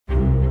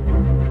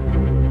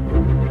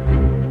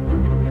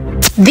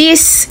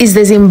This is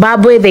the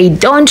Zimbabwe they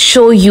don't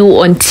show you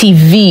on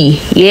TV.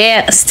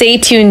 Yeah, stay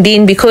tuned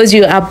in because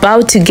you're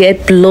about to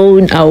get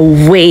blown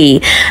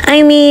away.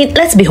 I mean,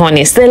 let's be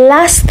honest. The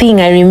last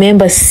thing I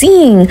remember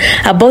seeing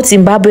about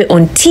Zimbabwe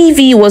on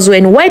TV was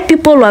when white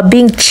people were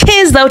being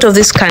chased out of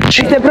this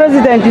country. The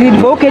president will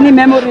invoke any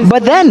memories.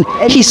 But then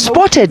he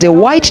spotted a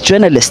white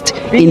journalist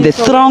in the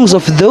throngs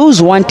of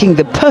those wanting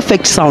the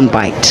perfect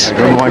soundbite. I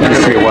don't want to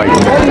say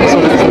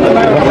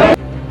white.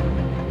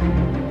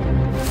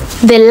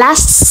 The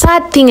last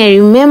sad thing I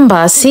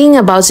remember seeing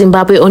about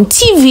Zimbabwe on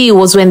TV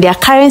was when their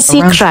currency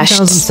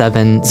crashed. In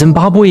 2007,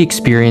 Zimbabwe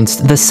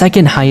experienced the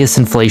second highest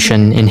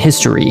inflation in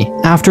history,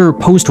 after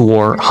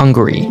post-war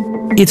Hungary.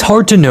 It's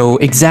hard to know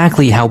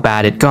exactly how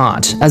bad it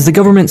got, as the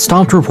government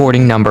stopped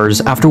reporting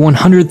numbers after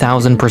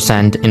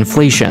 100,000%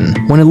 inflation,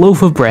 when a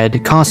loaf of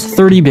bread cost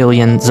 30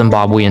 billion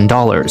Zimbabwean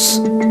dollars.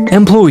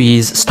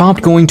 Employees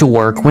stopped going to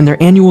work when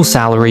their annual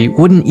salary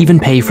wouldn't even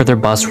pay for their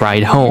bus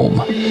ride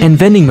home, and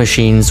vending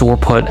machines were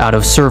put out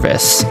of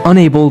service,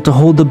 unable to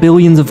hold the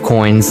billions of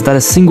coins that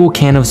a single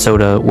can of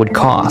soda would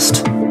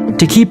cost.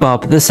 To keep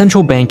up, the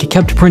central bank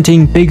kept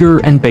printing bigger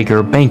and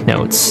bigger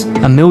banknotes.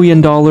 $1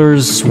 million,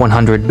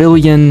 100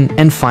 billion,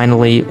 and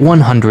finally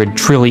 100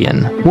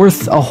 trillion,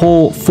 worth a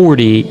whole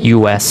 40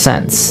 US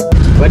cents.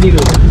 What do you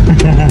do?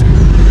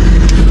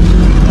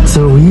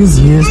 So we use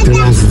US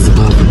dollars in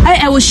Zimbabwe.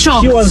 I was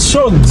shocked. She was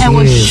shocked. I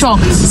was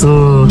shocked.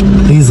 So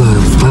these are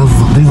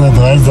the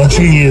ones that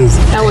we use.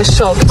 I was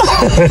shocked.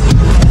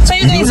 So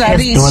you guys are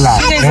rich. You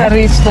guys are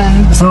rich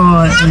then. So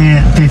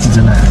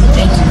 $30.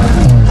 Thank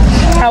you.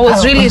 I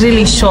was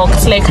really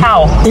shocked. Like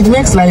how? It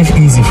makes life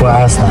easy for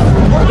us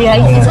now. Yeah,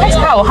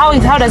 how?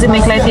 How does it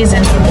make life easy?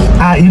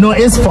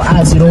 As for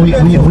us,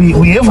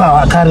 we have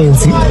our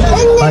currency,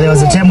 but there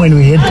was a time when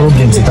we had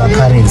problems with our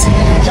currency.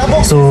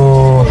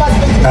 So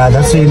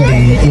that's when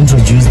they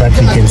introduced that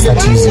we can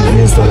start using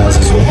US dollars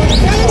as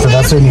well. So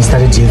that's when we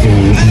started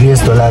using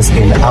US dollars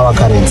in our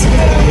currency.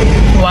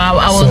 Wow,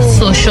 I was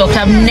so shocked.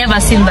 I've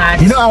never seen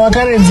that. Our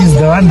currency is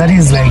the one that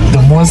is like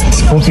the most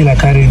popular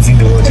currency in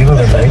the world. You know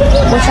that, right?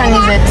 Which one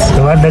is it?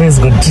 The one that has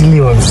got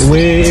trillions.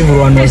 Where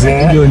everyone was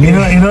a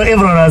millionaire.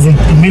 Everyone was a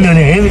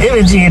millionaire.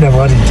 Haven't you heard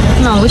about it?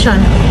 No, which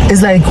one?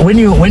 It's like when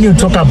you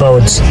talk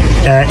about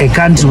a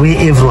country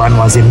where everyone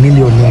was a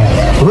millionaire.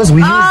 Because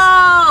we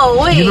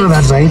wait. You know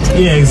that, right?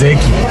 Yeah,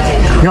 exactly.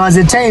 There was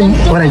a time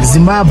when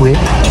Zimbabwe,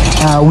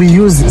 we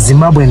use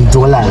Zimbabwean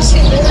dollars.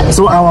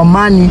 So our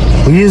money,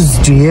 we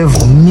used to have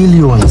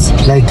millions,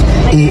 like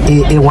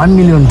a $1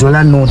 million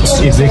note.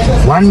 Exactly.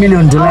 $1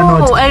 million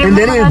note. And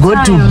then we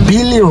got to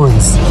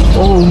billions.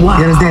 Oh, wow.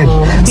 You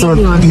understand? So,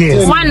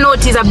 yes. One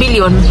note is a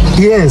billion.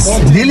 Yes,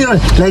 billion,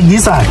 like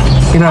this one.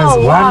 It was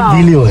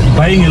 1 billion.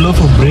 Buying a loaf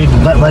of bread.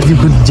 But you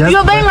could just...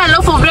 You're buying a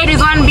loaf of bread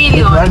with 1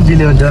 billion? $1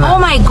 billion. Oh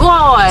my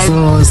God.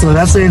 So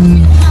that's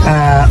when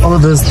all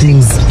those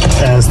things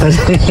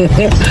started.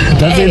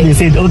 That's when they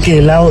said, okay,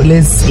 now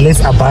let's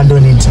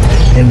abandon it.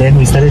 And then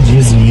we started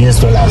using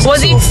US dollars.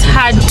 Was it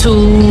hard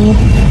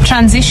to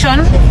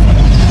transition?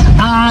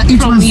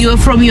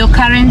 From your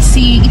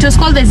currency, it was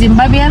called the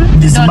Zimbabwean dollar.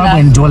 The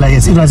Zimbabwean dollar,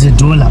 yes, it was a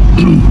dollar.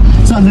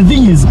 So the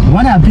thing is,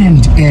 what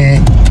happened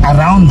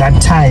around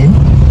that time,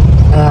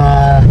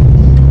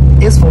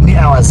 as for me,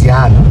 I was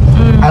young.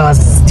 I was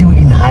still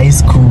in high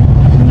school.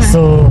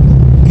 So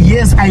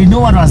yes, I know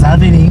what was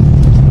happening,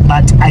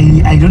 but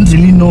I don't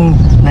really know,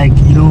 like,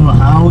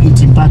 how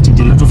it impacted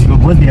a lot of people.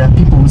 But there are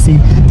people who say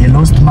they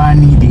lost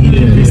money, they had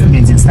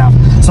investments and stuff.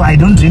 So I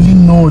don't really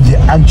know the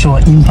actual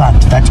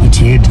impact that it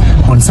had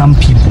on some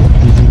people.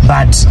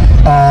 But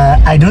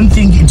I don't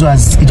think it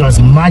was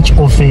much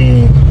of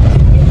a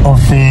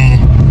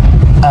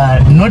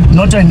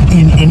not an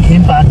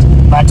impact,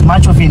 but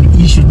much of an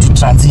issue to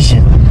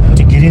transition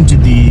to get into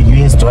the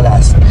US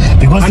dollars,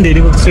 because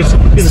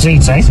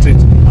straight, right? Straight.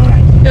 All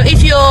right.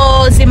 If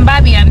you're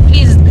Zimbabwean,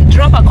 please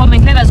drop a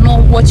comment. Let us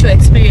know what your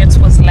experience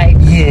was like.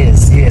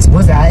 Yes.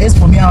 Because as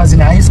for me, I was in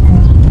high school.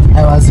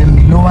 I was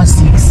in lower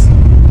 6.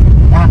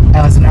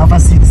 I was in upper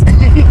 6.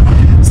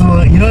 So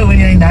when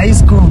you're in high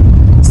school,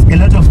 a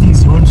lot of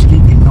things you won't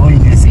really know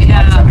in a second.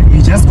 Yeah.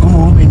 You just go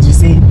home and you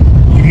say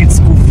you need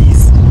school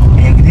fees,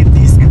 and you need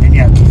this, and then you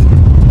have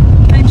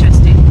to.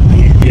 Interesting.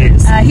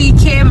 Yes. He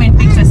came and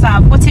picked us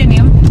up. What's your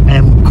name?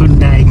 I'm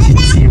Kundai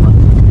Chitima.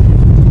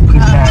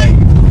 Kundai.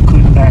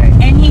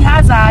 And he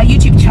has a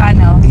YouTube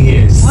channel.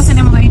 Yes. What's the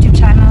name of the YouTube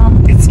channel?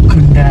 It's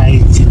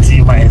Kundai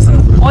Chitima as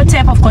well. What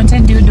type of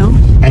content do you do?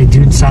 I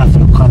do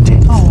travel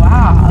content. Oh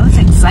wow, that's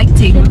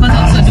exciting. Because I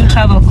also do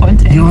travel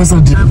content. You also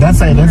do. That's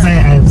why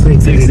I'm so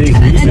excited.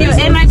 And your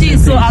energy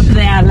is so up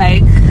there,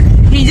 like.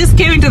 He just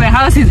came into the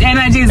house, his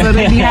energy is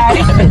already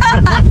high.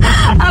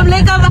 I'm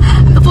like,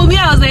 for me,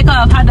 I was like,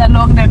 I've had a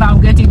long day,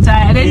 I'm getting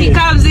tired. And he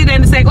comes in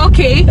and it's like,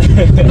 okay,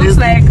 looks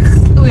like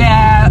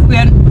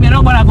we're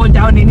not gonna go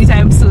down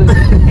anytime soon.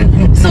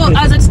 So,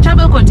 as a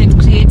travel content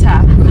creator,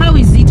 how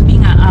is it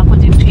being a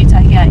content creator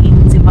here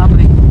in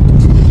Zimbabwe?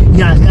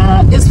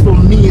 Yeah, as for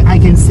me, I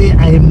can say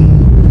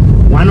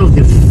I'm one of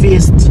the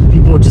first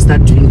people to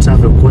start doing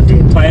travel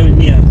content.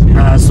 Pioneer.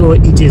 So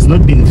it has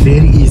not been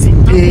very easy.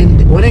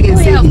 And what I can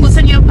say of course, is,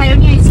 when you're a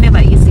pioneer, it's never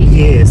easy.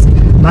 yes,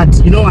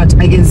 but you know what?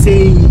 I can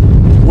say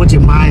what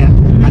Maya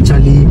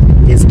actually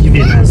has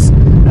given us.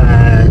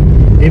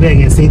 Maybe I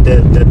can say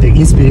the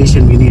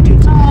inspiration we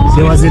needed.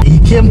 He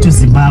came to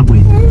Zimbabwe,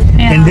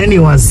 and then he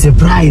was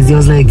surprised. He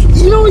was like,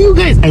 you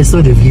guys, I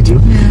saw the video.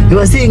 He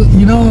was saying,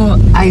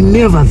 I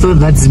never thought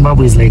that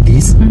Zimbabwe is like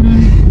this.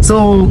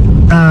 So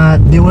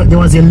there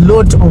was a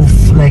lot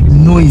of like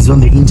noise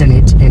on the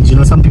internet,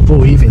 and some people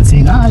were even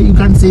saying, you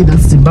can't say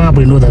that's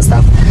Zimbabwe and all that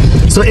stuff.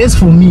 So as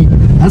for me,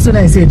 that's when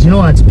I said, you know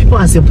what, people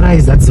are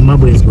surprised that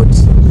Zimbabwe has got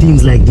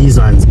things like these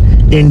ones,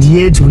 and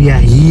yet we are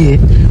here.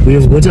 We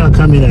have got our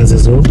cameras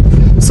as well.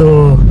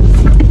 So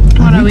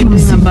what are we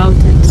doing about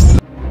it?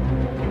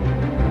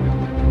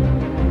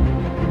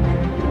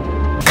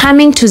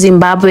 Coming to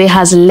Zimbabwe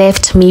has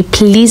left me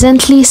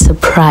pleasantly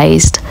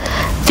surprised.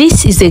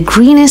 This is the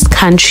greenest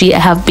country I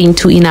have been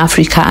to in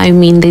Africa. I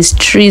mean, there's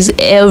trees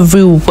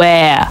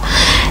everywhere.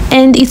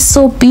 And it's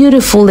so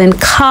beautiful and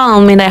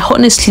calm, and I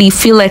honestly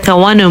feel like I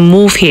want to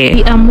move here.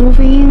 We are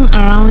moving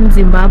around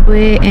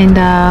Zimbabwe, and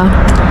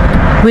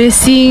we're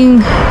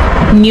seeing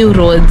new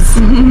roads,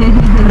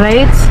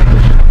 right?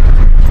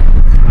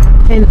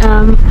 And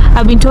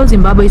I've been told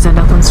Zimbabwe is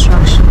under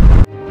construction.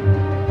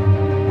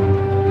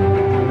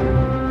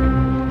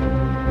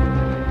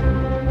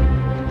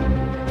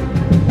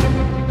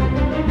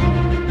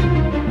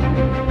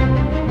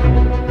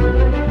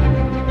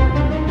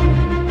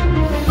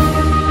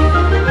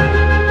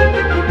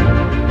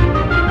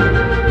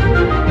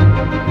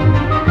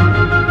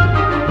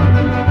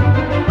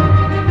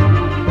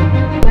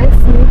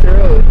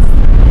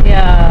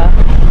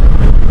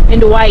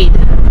 And wide.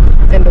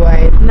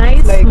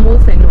 Nice, like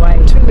smooth and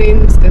wide. 2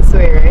 lanes this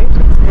way, right?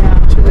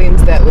 Yeah. 2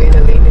 lanes that way and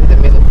a lane in the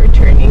middle for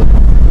turning.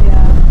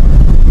 Yeah.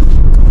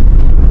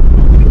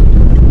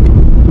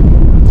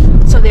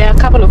 So there are a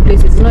couple of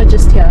places, not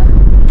just here.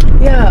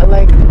 Yeah,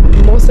 like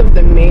most of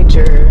the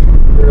major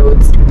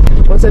roads in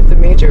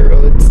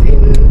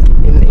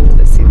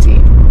the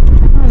city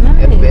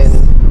have been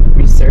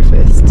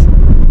resurfaced.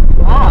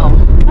 Wow,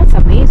 that's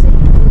amazing.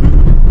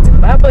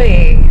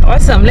 Zimbabwe,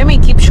 awesome. Let me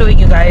keep showing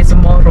you guys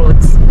more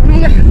roads.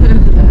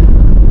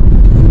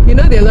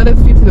 There are a lot of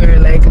people who are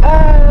like,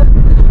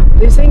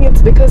 they're saying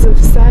it's because of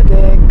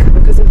SADC,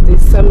 because of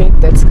this summit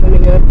that's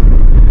coming up.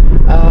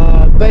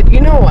 But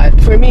you know what?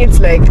 For me, it's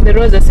like the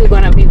roads are still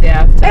gonna be there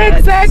after.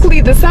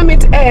 Exactly. The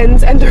summit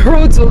ends, and the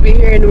roads will be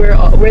here, and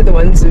we're the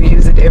ones who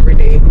use it every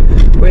day.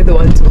 We're the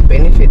ones who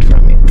benefit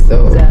from it.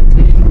 So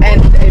exactly.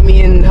 And I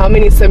mean, how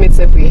many summits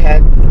have we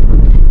had?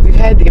 We've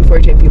had the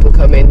important people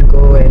come and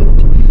go,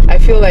 and I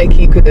feel like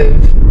he could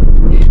have.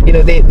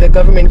 The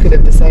government could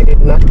have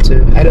decided not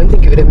to. I don't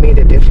think it would have made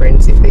a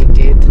difference if they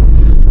did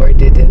or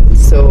didn't.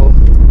 So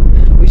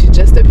we should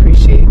just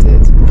appreciate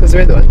it because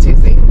we're the ones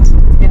using it.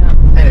 Yeah.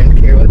 I don't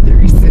care what the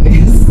reason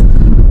is.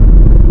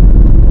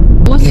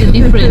 What's the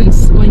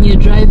difference when you're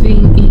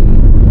driving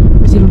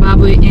in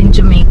Zimbabwe and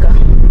Jamaica?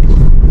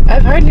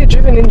 I've hardly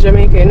driven in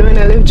Jamaica. When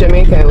I left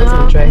Jamaica, I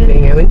wasn't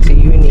driving. I went to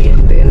uni,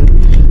 and then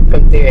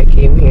from there I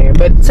came here.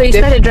 But so you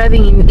started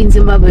driving in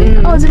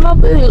Zimbabwe? Oh,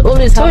 Zimbabwe will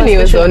always have Tony a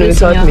was the one who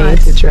taught me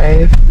to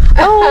drive.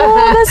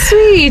 Oh, that's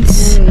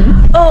sweet.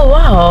 Oh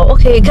wow.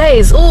 Okay,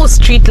 guys. Oh,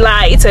 street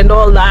lights and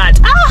all that.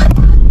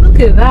 Look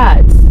at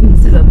that.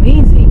 This is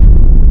amazing.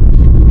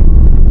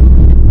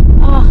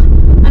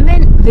 And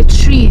then the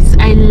trees.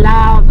 I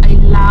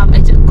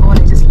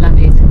just love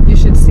it. You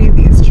should see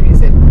these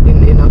trees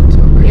in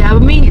October. Yeah,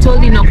 I'm being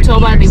told in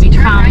October they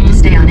become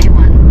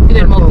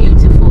even more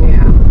beautiful.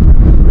 Yeah.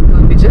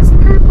 It'll be just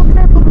purple.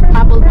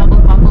 Purple.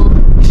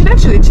 You should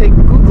actually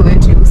Google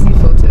it. You will see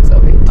photos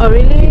of it. Oh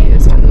really?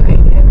 Videos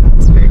online. Yeah,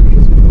 it's very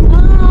beautiful.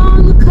 Oh,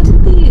 look at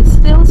this.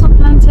 They also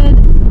planted.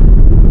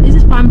 This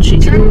is palm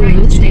trees. Turn right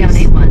to stay on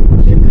A1.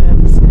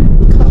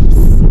 Cups.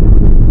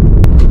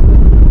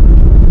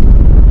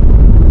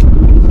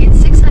 In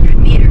 600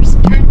 meters,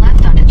 turn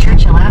left onto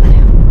Churchill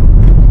Avenue.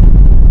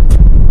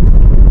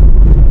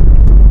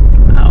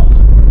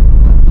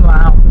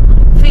 Wow.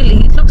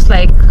 Really, it looks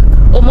like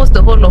almost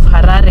the whole of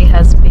Harare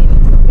has been.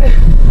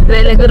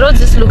 Like the roads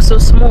just look so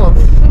smooth.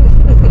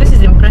 This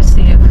is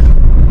impressive.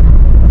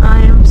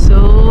 I am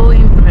so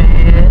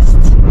impressed.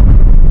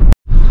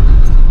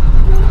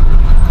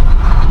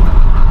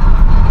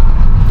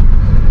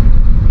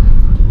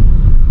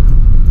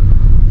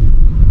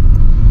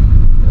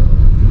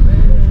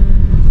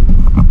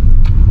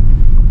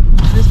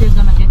 This is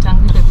gonna get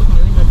angry if I put my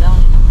window down.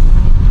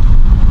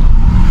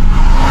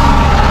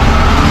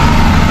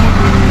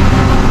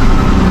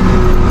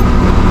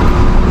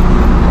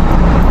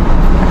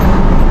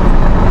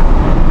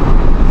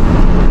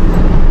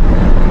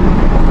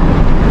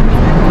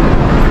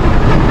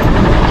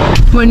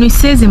 When we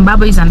say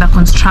Zimbabwe is under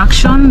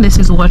construction, this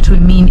is what we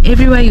mean.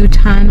 Everywhere you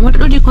turn, what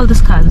do you call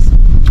these cars?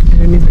 I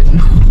don't even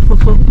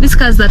know. These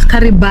cars that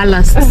carry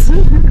ballasts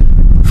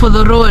for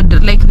the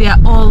road, like they are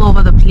all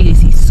over the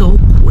place. It's so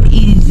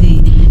crazy,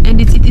 and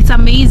it's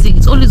amazing.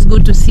 It's always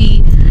good to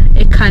see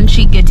a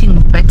country getting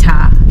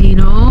better, you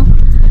know.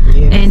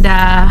 Yes. And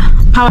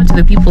power to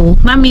the people.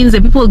 That means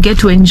the people get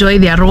to enjoy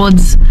their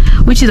roads,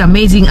 which is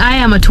amazing. I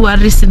am a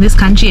tourist in this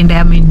country and I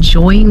am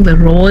enjoying the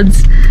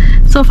roads.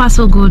 So far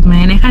so good,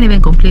 man. I can't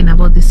even complain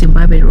about the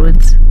Zimbabwe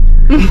roads.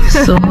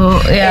 So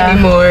yeah,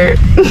 anymore.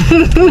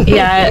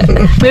 Yeah,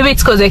 maybe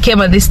it's because they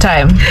came at this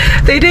time.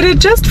 They did it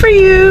just for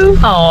you.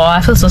 Oh, I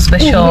feel so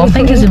special.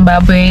 Thank you,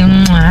 Zimbabwe.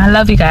 I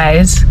love you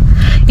guys.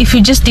 If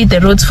you just did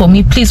the roads for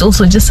me, please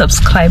also just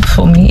subscribe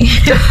for me.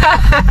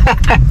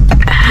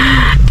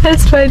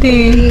 That's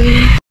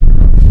funny.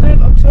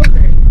 5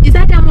 October. Is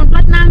that Diamond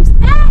Platinum's?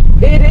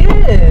 It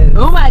is.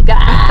 Oh my god.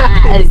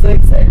 I'm so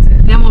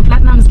excited. Diamond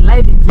Platinum's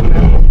live in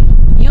Zimbabwe.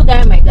 You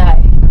guy, my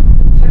guy.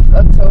 5th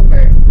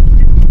October.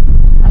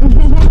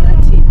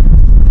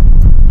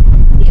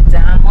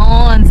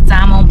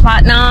 Diamond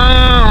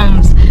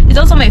Platinums. He's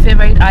also my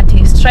favorite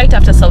artist, right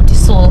after Sauti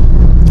Sol,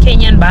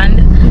 Kenyan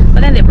band.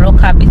 But then they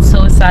broke up. It's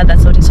so sad that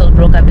Sauti Sol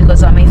broke up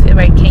because of my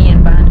favorite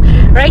Kenyan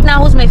band. Right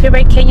now, who's my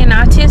favorite Kenyan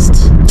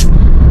artist?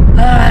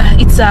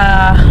 It's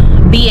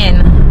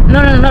BN.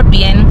 No, not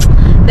BN.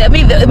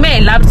 I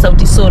loved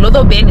Sauti Sol,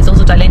 although BN is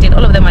also talented.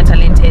 All of them are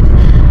talented.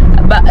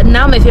 But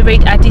now my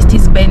favorite artist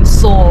is Ben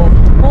Soul.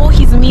 Oh,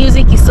 his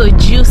music is so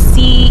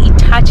juicy. It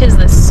touches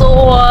the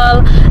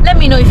soul. Let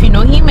me know if you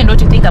know him and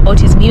what you think about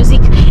his music.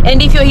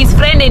 And if you're his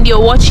friend and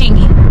you're watching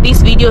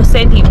this video,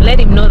 send him. Let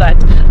him know that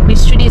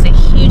Miss Trudy is a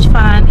huge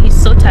fan. He's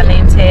so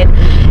talented.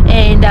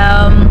 And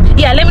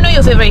yeah, let me know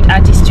your favorite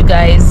artist, you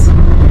guys.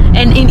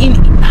 And in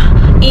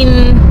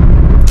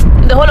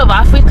the whole of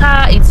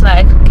Africa, it's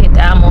like, okay,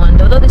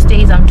 Diamond. Although these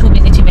days I'm too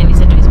busy to even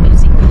listen to his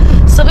music.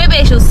 So maybe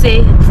I should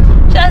say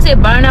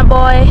Burna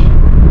Boy.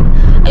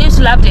 I used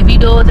to love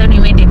Davido, then we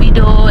made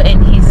Davido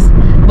and his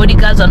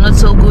bodyguards are not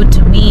so good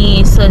to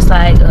me, so it's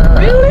like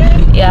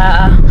really?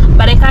 Yeah,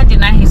 but I can't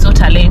deny he's so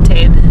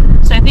talented,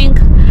 so I think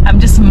I'm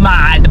just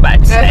mad,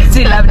 but I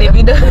still love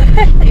Davido.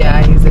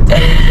 Yeah, he's a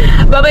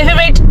talented. But my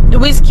favorite,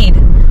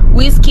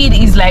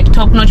 Wizkid is like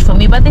top notch for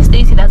me, but these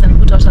days he doesn't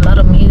put out a lot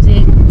of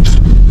music.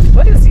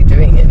 What is he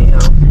doing anyhow?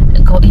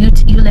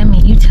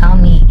 You tell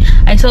me.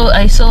 I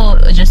saw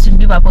Justin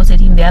Bieber posted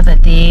him the other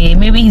day.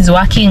 Maybe he's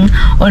working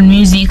on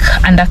music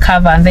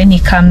undercover and then he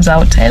comes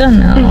out. I don't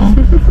know.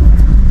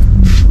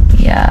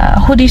 Yeah,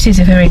 who do you say is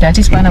your favorite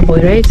artist? Burna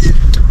Boy, right?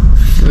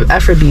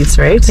 Afrobeats,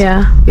 right?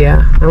 Yeah.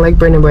 I like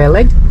Burna Boy. I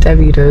like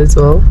Davido as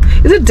well.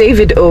 Is it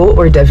David O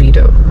or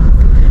Davido?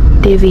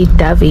 Davido.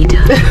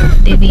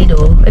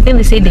 I think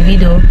they say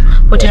Davido.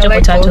 Potato, I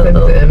like potato both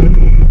though. of them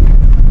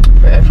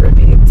for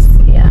Afrobeats.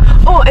 Yeah.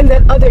 Oh, and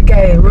that other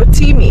guy,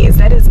 Rotimi, is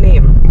that his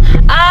name?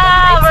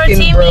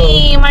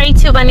 Rotimi, married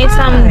to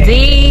Vanessa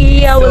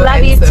Mdee. I will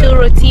love you too,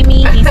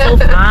 Rotimi. He's so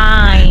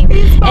fine.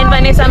 And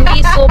Vanessa Mdee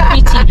is so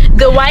pretty.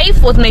 The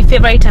wife was my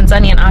favorite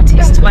Tanzanian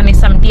artist,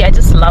 Vanessa Mdee. I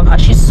just love her.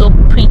 She's so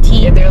pretty.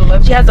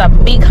 Yeah, she has a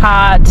big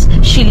heart.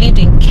 She lived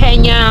in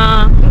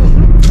Kenya.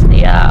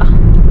 Yeah.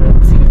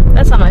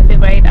 That's one of my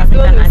favorite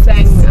African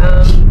artists. The one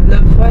who sang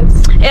Love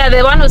What? Yeah,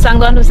 the one who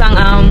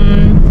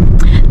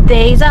sang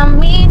There's a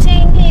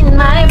meeting in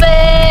my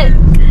bed.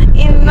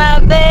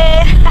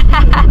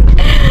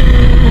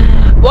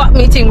 What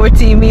meeting,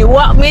 Rotimi?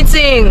 What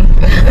meeting?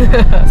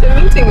 It's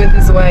a meeting with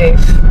his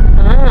wife.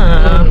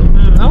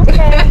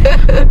 Okay.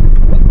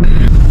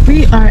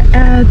 We are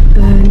at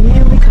the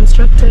newly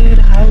constructed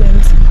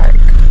Highlands Park.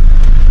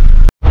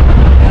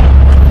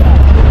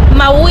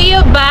 We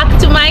are back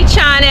to my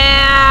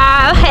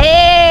channel.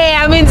 Hey,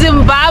 I'm in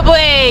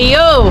Zimbabwe.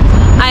 Yo,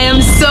 I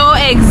am so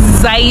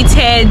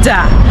excited.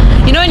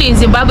 You know, when you're in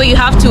Zimbabwe, you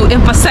have to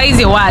emphasize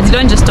your words. You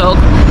don't just talk,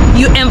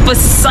 you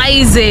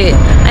emphasize it.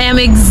 I am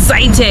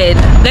excited.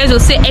 Guys will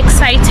say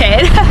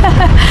excited.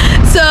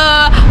 So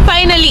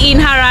finally in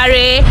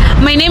Harare,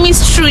 my name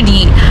is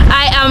Trudy.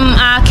 I am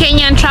a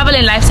Kenyan travel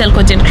and lifestyle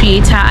content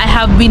creator. I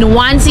have been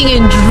wanting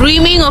and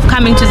dreaming of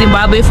coming to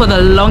Zimbabwe for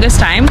the longest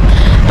time,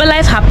 but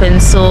life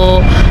happened,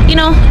 so you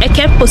know, I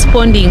kept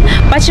postponing.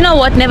 But you know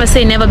what, never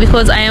say never,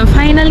 because I am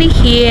finally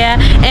here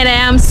and I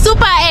am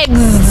super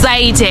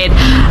excited.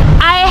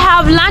 I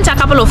have learned a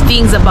couple of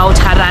things about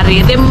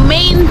Harare. The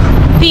main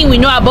thing we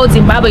know about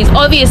Zimbabwe is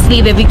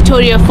obviously the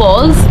Victoria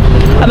Falls.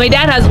 My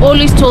dad has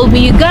always told me,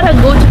 you gotta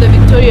go to the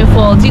Victoria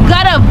Falls, you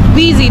gotta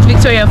visit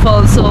Victoria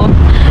Falls. So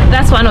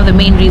that's one of the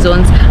main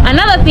reasons.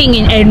 Another thing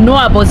I know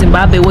about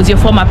Zimbabwe was your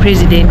former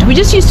president. We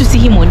just used to see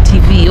him on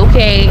TV,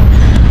 okay?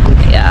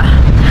 Yeah.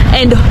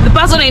 And the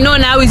person I know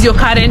now is your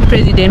current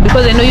president,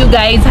 because I know you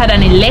guys had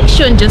an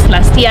election just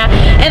last year,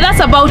 and that's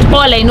about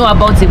all I know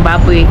about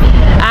Zimbabwe.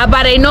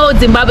 But I know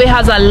Zimbabwe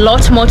has a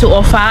lot more to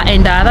offer,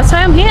 and that's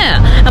why I'm here.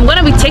 I'm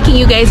gonna be taking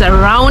you guys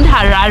around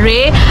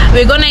Harare.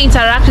 We're gonna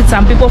interact with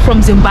some people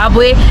from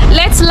Zimbabwe.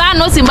 Let's learn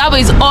what Zimbabwe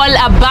is all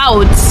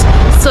about.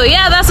 So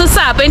yeah, that's what's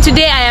up. And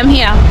today I am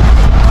here,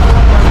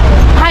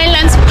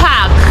 Highlands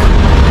Park.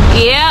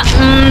 Yeah,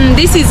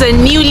 this is a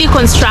newly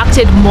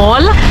constructed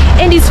mall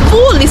and it's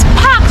full, it's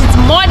packed, it's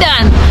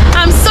modern.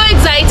 I'm so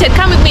excited.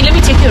 Come with me, let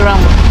me take you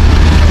around.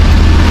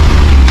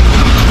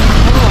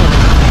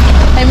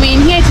 I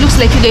mean, here it looks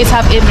like you guys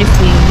have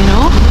everything, you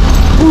know.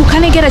 Ooh,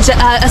 can I get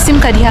a SIM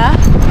card here?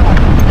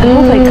 I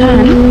hope I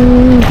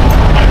can.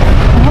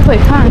 I hope I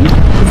can.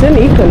 It's an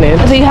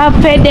Ethernet. They have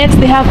FedEx,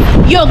 they have...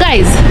 Yo,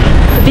 guys,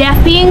 there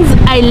are things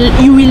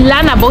you will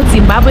learn about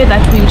Zimbabwe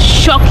that will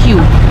shock you.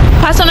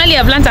 Personally,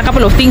 I've learned a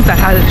couple of things that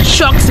have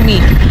shocked me.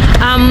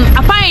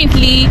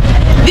 Apparently,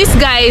 these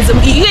guys,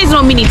 you guys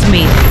know Minute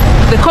Maid,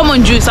 the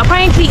common juice.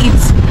 Apparently,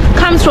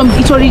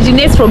 it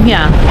originates from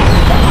here.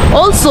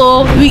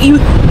 Also,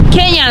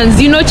 Kenyans,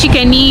 you know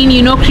Chicken Inn,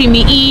 you know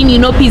Creamy Inn, you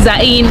know Pizza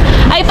Inn.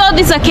 I thought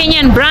these are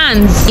Kenyan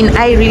brands. And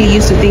I really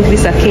used to think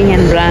these are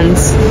Kenyan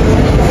brands.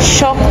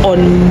 Shock on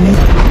me.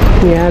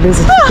 Yeah, there's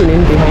a Chicken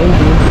Inn behind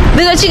you.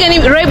 There's a Chicken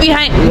Inn right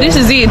behind. Yeah. This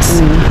is it.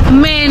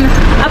 Man,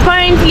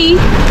 apparently,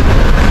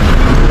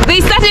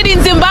 they started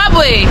in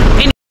Zimbabwe.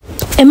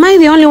 Am I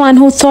the only one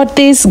who thought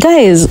this?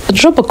 Guys,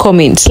 drop a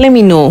comment. Let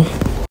me know.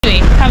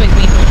 Anyway, come with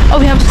me. Oh,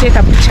 we have to take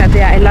a picture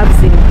there. I love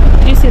Zim.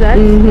 Do you see that?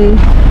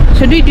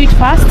 Should we do it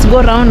fast, go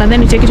around, and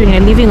then you take it when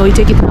you're leaving, or you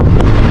take it now?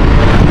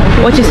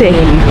 What you say?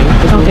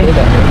 Okay.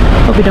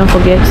 Hope you don't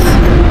forget.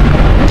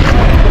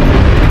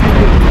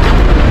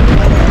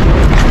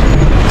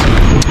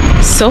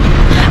 So,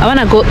 I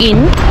wanna go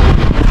in,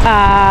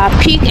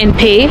 pick and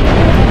pay,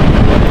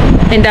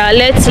 and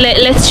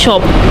let's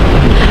shop.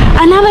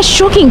 Another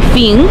shocking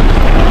thing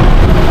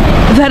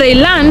that I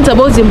learned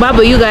about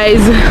Zimbabwe, you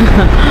guys.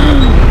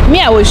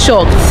 Me, I was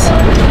shocked.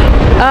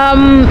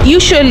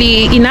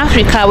 Usually in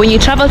Africa, when you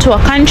travel to a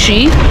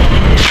country,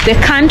 the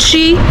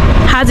country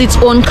has its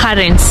own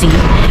currency.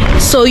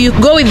 So you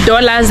go with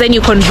dollars, then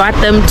you convert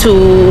them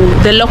to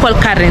the local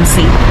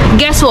currency.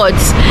 Guess what?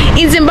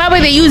 In Zimbabwe,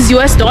 they use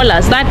US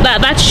dollars.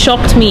 That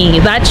shocked me.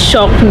 That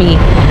shocked me.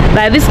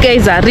 Like, these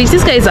guys are rich.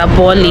 These guys are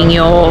balling,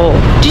 yo.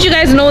 Did you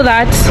guys know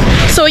that?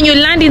 So when you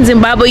land in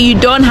Zimbabwe, you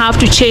don't have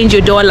to change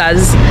your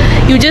dollars.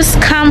 You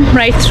just come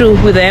right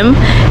through with them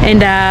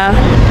and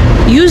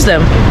use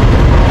them.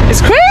 It's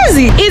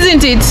crazy,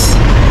 isn't it?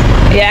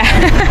 Yeah.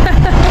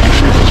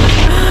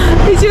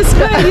 It's just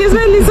fun. It's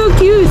really so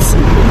cute.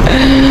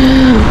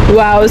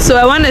 Wow. So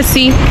I want to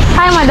see.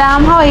 Hi,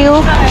 madam. How are you?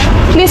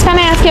 Hi. Please, can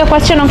I ask you a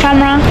question on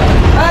camera?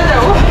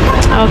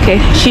 No. Okay.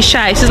 She's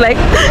shy. She's like,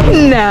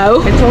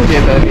 no. I told you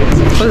about it.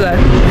 What's that?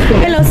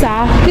 Hello,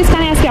 sir. Please,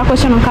 can I ask you a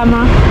question on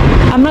camera?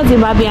 I'm not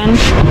Zimbabwean.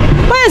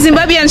 Why are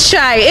Zimbabweans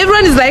shy?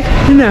 Everyone is like,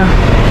 no.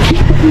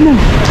 No.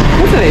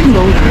 That's what I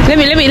told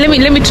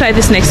you. Let me try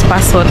this next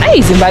password.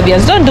 Hey,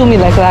 Zimbabweans, don't do me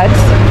like that.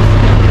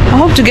 I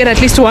hope to get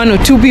at least 1 or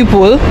 2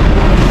 people.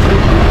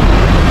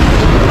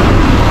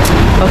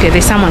 Okay,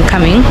 there's someone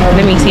coming.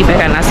 Let me see if I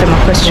can ask them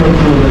a question.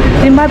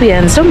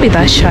 Zimbabweans, don't be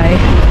that shy.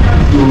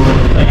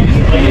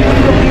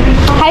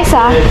 Hi,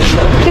 sir.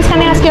 Please,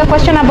 can I ask you a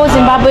question about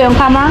Zimbabwe on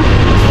camera?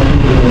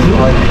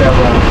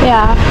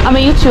 Yeah, I'm a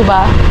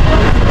YouTuber.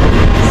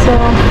 So.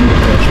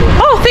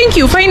 Oh, thank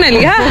you.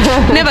 Finally.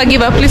 Huh? Never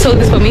give up. Please hold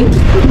this for me.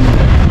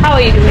 How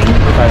are you doing?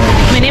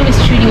 My name is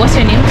Trudy. What's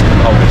your name?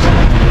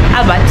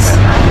 Albert.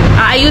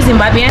 Are you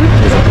Zimbabwean?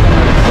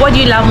 What do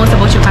you love most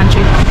about your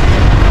country?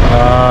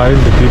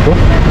 The people.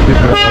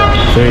 People are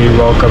very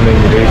welcoming,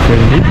 very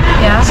friendly.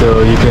 Yeah.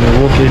 So you can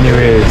walk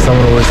anywhere. If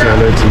someone wants to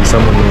hello to you,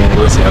 someone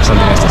will always have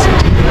something else to say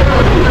to you.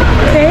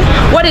 Okay.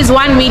 What is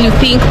one meal you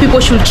think people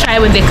should try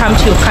when they come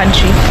to your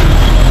country?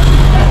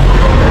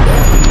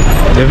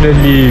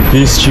 Definitely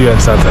beef stew and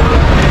salsa.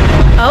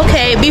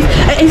 Okay, beef.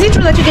 Is it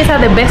true that you guys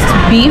have the best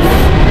beef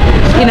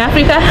in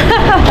Africa?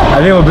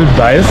 I think I'm a bit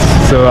biased,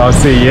 so I'll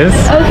say yes.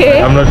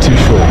 Okay. I'm not too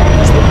sure.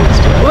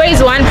 Where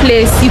is one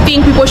place you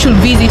think people should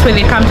visit when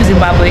they come to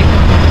Zimbabwe?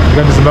 You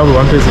come to Zimbabwe,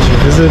 one place you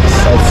should visit,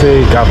 I'd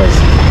say Gavas.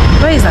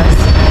 Where is that?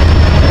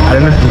 I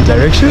don't know the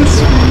directions,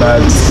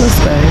 but it's close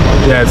by.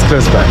 Yeah, it's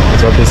close by.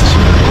 It's one place you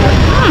should visit.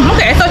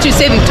 Okay, I thought you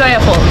said Victoria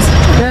Falls.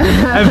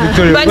 I'm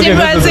Victoria. But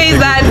everyone says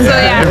that, so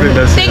yeah.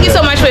 Thank you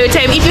so much for your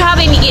time. If you have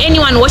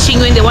anyone watching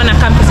you and they want to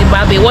come to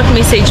Zimbabwe, what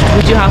message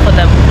would you have for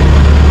them?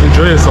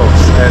 Enjoy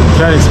yourselves and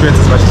try to experience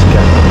as much as you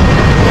can.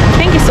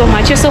 Thank you so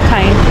much. You're so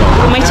kind.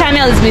 My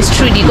channel is Miss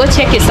Trudy. Go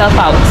check yourself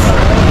out.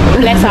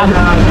 Bless up.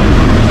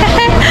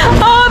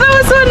 Oh, that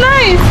was so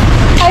nice.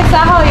 Hi, sir.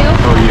 How are you?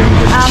 How are you?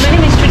 My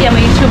name is Trudy. I'm a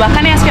YouTuber.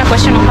 Can I ask you a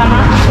question on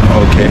camera?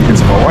 Okay.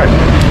 It's about what?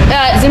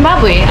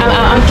 Zimbabwe.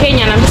 I'm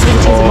Kenyan. I'm just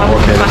visiting Zimbabwe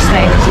for the first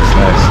time. That's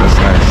nice. That's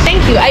nice.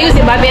 Thank you. Are you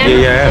Zimbabwean?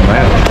 Yeah,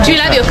 man. Do you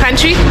love your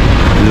country?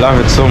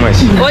 Love it so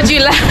much. What do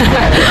you love?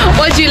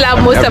 What do you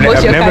love most about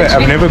your country?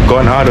 I've never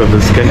gone out of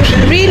this country.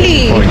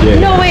 Really? Oh, yeah.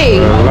 No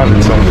way. I love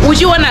it so much. Would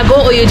you wanna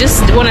go, or you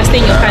just wanna stay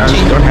in your country?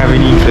 I don't have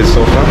any interest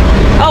so far.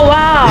 Oh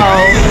wow!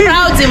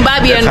 Proud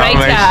Zimbabwean, right?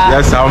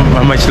 That's how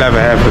much love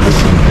I have for this.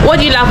 What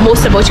do you love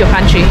most about your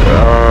country?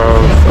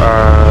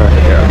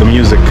 The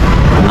music.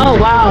 Oh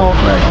wow!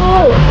 Right.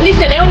 Oh,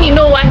 listen, I only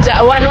know one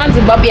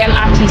Zimbabwean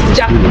artist,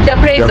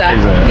 Japreza.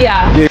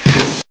 Yeah.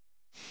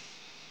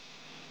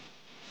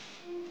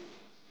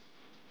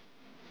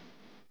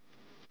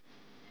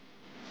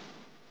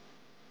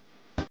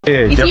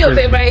 Yeah, is he your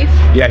favorite?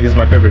 Yeah, he's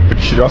my favorite. But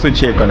you should also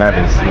check on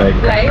others, like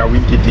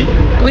Winky D.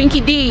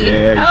 Winky D.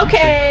 Yeah.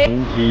 Okay.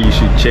 You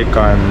should check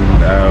on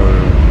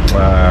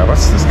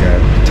what's this guy?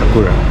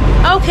 Takura.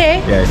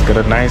 Okay. Yeah, it's got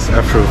a nice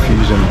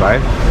Afro-fusion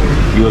vibe.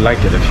 You will like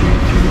it if you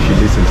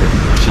listen to him.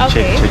 You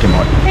should check him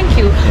out. Thank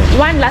you.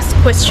 One last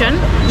question.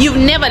 You've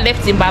never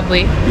left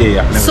Zimbabwe.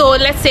 Yeah. Never. So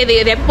let's say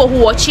there are people who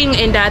are watching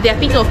and they're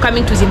thinking of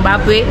coming to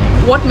Zimbabwe.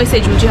 What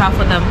message would you have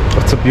for them?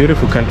 It's a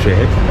beautiful country.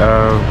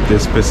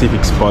 There's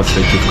specific spots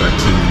that you've got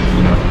to,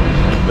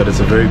 but it's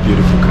a very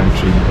beautiful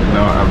country.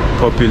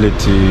 Popular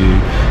to,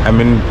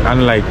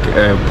 unlike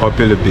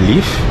popular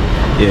belief,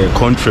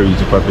 contrary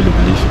to popular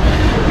belief,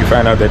 you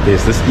find out that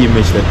there's this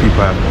image that people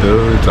have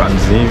built on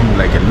Zim,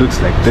 like it looks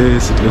like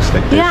this, it looks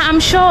like this. Yeah, I'm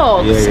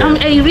sure.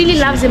 I really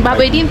love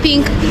Zimbabwe. I didn't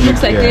think it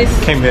looks like this.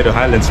 Came here to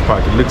Highlands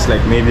Park. It looks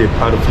like maybe a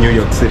part of New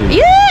York City.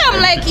 Yeah, I'm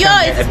like, yo,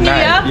 it's New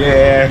York.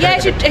 Yeah. I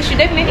should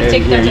definitely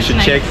check it out. You should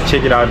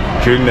check it out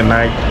during the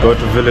night. Go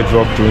to Village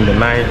Walk during the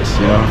night.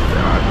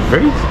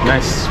 Very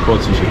nice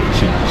spots. You should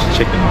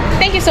check them out.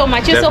 Thank you so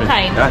much. You're so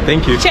kind.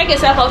 Thank you. Check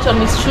yourself out on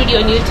Miss Trudy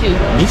on YouTube.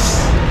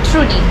 Miss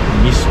Trudy.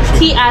 Miss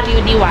Trudy.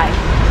 T-R-U-D-Y.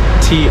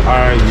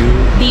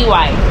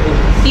 T-R-U-D-Y.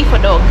 D for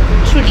dog.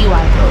 Trudy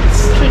Y.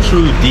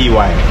 Trudy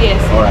Y.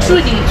 Yes. All right.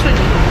 Trudy.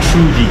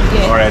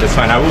 Yes. All right, that's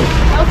fine. I will.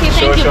 Okay,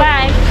 thank you.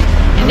 Bye.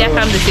 And there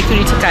comes the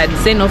security card.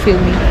 Say no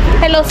filming.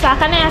 Hello, sir.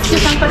 Can I ask you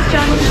some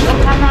questions?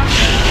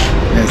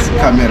 Yes,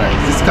 camera.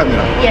 Is this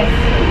camera? Yes.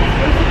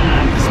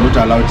 It's not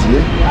allowed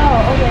here.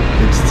 Oh, okay.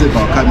 It's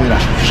about camera.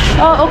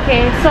 Oh,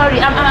 okay. Sorry,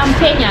 I'm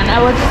Kenyan.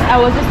 I was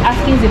just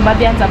asking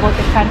Zimbabweans about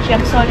the country.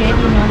 I'm sorry, I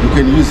didn't know. You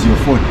can use your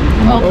phone.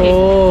 Okay.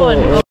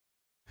 Phone.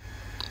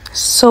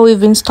 So we've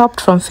been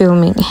stopped from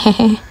filming.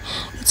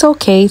 It's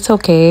okay.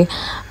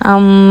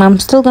 I'm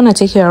still gonna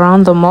take you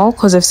around the mall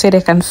because I've said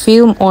I can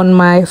film on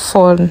my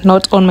phone,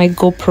 not on my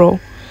GoPro.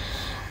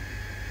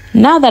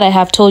 Now that I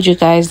have told you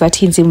guys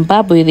that in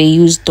Zimbabwe they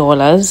use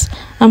dollars,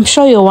 I'm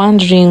sure you're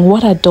wondering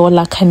what a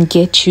dollar can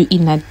get you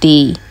in a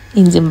day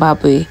in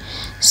Zimbabwe.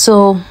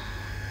 So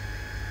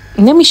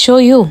let me show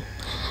you.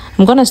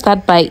 I'm gonna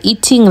start by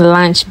eating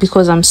lunch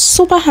because I'm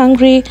super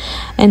hungry,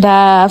 and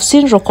I've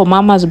seen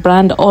Rokomama's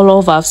brand all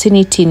over. I've seen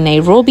it in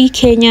Nairobi,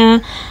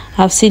 Kenya.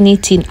 I've seen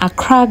it in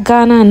Accra,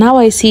 Ghana. Now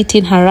I see it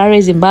in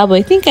Harare, Zimbabwe.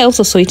 I think I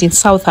also saw it in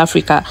South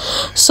Africa.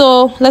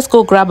 So let's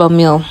go grab a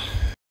meal.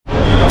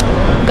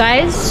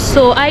 Guys,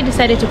 so I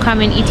decided to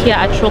come and eat here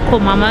at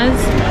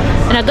Rokomama's,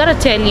 and I gotta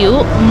tell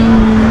you,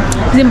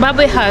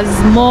 Zimbabwe has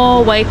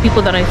more white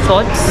people than I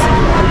thought.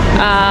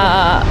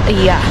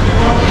 Yeah,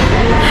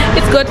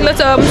 it's got lots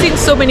of, I'm seeing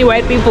so many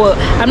white people.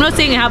 I'm not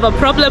saying I have a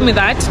problem with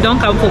that, don't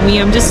come for me,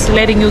 I'm just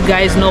letting you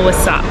guys know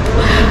what's up.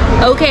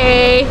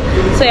 Okay,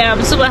 so yeah,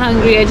 I'm super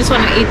hungry. I just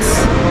want to eat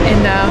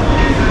and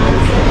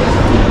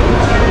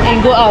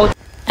go out.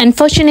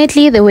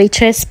 Unfortunately, the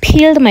waitress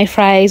peeled my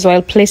fries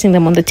while placing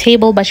them on the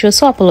table, but she was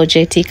so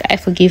apologetic. I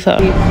forgive her.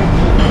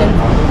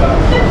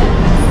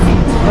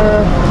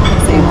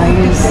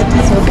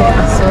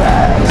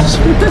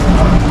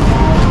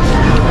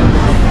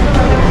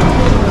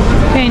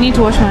 Okay, I need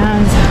to wash my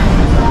hands.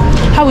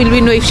 How will we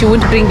know if she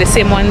won't bring the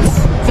same ones?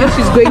 So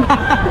she's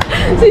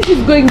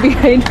going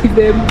behind with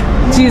them.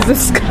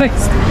 Jesus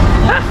Christ.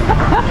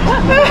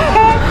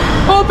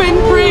 Hope and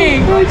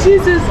pray. Oh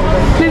Jesus.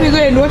 Let me go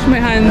and wash my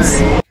hands.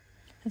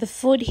 The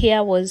food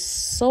here was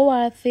so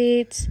worth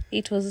it.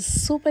 It was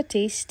super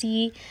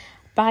tasty,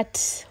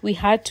 but we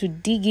had to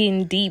dig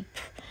in deep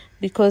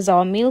because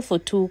our meal for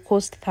two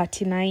cost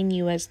 $39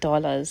 US.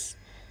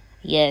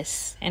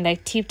 Yes, and I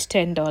tipped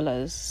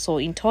 $10. So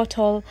in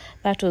total,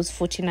 that was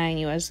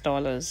 $49 US.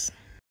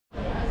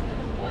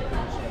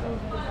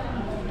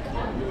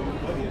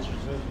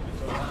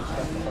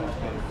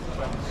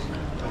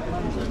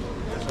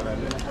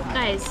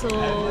 Guys, so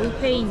we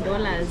pay in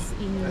dollars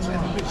in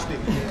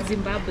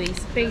Zimbabwe.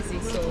 It's crazy.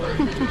 So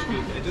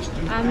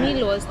our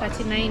meal was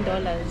 $39.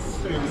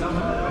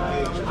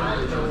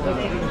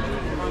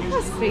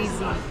 That's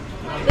crazy.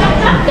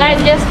 Guys,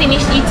 just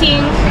finished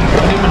eating.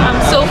 I'm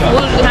so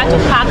full. We had to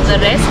pack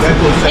the rest.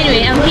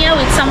 Anyway, I'm here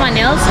with someone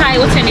else. Hi,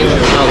 what's your name?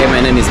 Okay,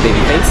 my name is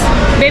Babyface.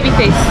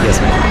 Babyface?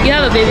 Yes, ma'am. You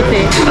have a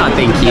babyface? Oh,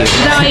 thank you. Is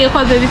that why you're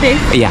called Babyface?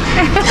 Yeah.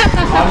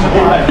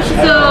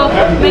 So,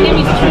 my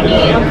name is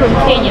Trudy. I'm from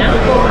Kenya.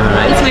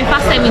 It's my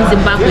first time in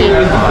Zimbabwe.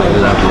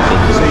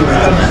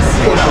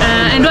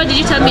 And what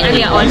did you tell me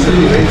earlier on?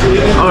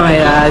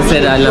 Alright, I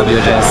said I love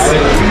your dress.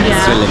 Yeah.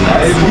 It's really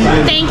nice.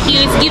 Thank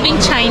you. It's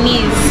giving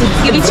Chinese.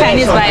 It's giving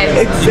Chinese vibes.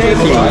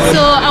 Exactly. So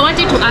I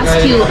wanted to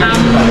ask you,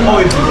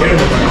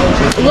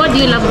 what do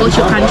you love about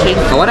your country?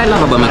 What I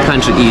love about my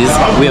country is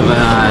we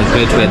have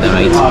great weather,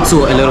 right?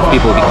 So a lot of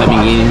people will be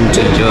coming in to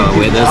enjoy our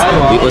weather.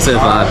 We also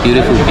have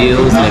beautiful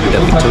views like the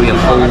Victoria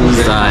Falls,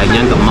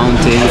 Nyanga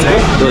Mountains.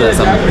 Those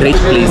are some great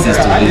places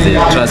to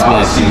visit. Trust me,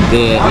 I've been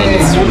there and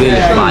it's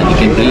really fun. You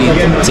can really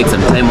take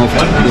some time off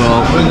left,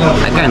 well,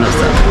 I kind of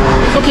stopped.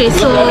 Okay,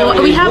 so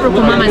we have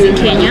Rokomamas in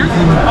Kenya,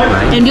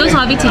 and we also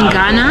have it in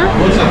Ghana.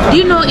 Do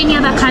you know any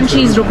other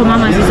countries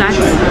Rokomamas is at?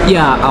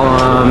 Yeah,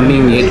 our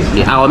main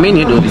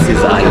head office is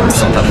in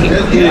South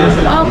Africa.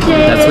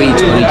 Okay. That's where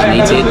it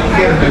originated.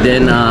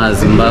 Then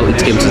Zimbabwe,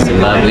 it came to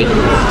Zimbabwe.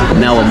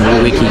 Now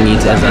I'm working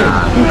it as a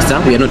rockstar.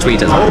 We are not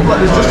waiters.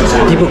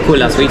 People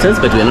call us waiters,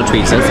 but we are not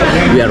waiters.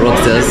 We are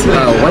rockstars.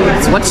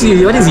 What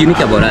is unique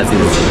about us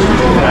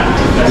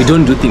is we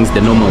don't do things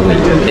the normal way.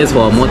 As for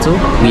our motto,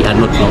 we are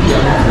not normal.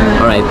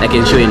 Alright, I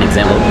can show you an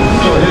example.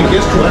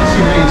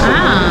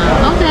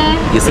 Ah, okay.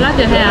 Yes. Love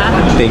your hair.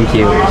 Thank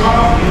you.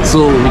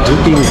 So we do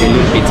things a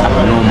little bit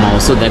abnormal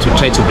so that we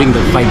try to bring the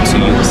vibe to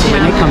you. So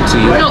when I come to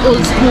you, not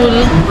old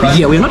school.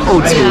 Yeah, we're not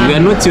old school. We are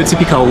not your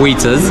typical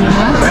waiters.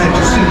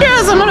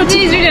 Yes, I'm not a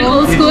typical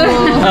old school.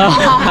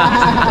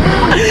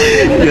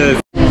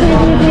 Yes.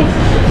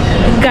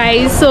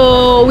 Guys,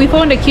 so we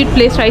found a cute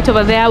place right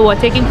over there. We were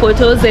taking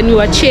photos and we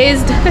were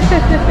chased.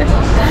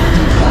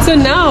 So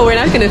now we're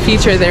not going to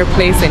feature their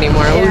place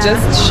anymore. Yeah. We'll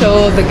just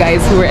show the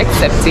guys who are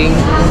accepting.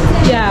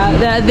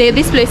 Yeah,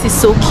 this place is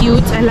so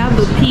cute. I love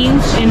the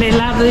pink and I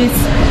love this.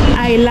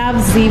 I love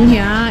Zim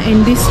here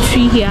and this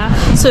tree here.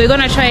 So we're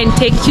gonna try and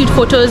take cute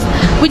photos.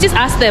 We just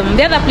asked them.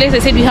 The other place they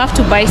said we have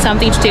to buy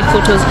something to take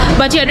photos,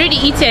 but you already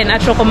eaten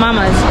at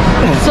Rokomamas.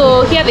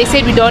 So here they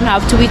said we don't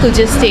have to. We could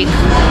just take.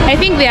 I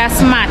think they are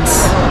smart.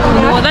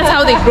 You know, that's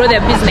how they grow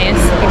their business.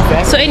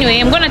 Exactly. So anyway,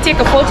 I'm gonna take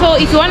a photo.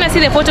 If you wanna see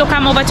the photo,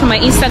 come over to my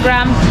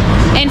Instagram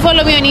and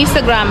follow me on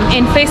Instagram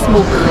and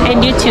Facebook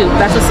and YouTube.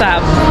 That's what's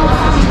up.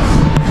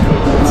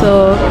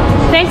 So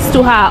thanks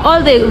to her,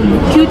 all the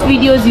cute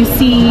videos you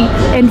see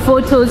and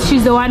photos,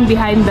 she's the one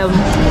behind them.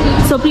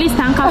 So please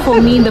thank her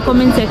for me in the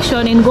comment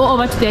section and go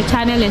over to their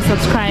channel and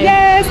subscribe.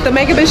 Yes, the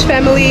Megabish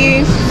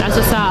family. That's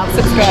what's up.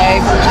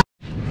 Subscribe.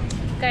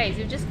 Guys,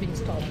 we've just been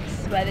stopped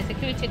by the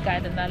security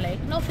guard and they're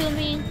like, no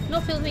filming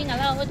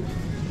allowed.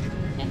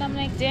 And I'm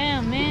like,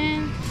 damn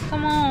man,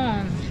 come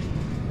on.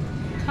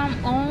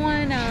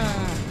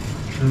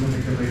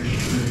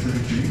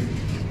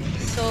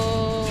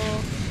 So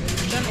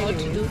I don't know what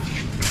to do.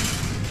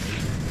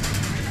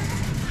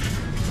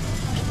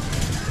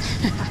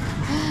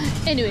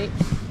 Anyway.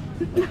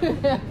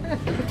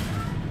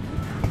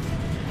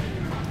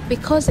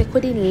 Because they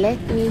couldn't let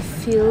me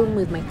film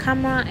with my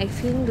camera, I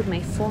filmed with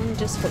my phone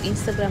just for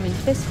Instagram and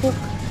Facebook.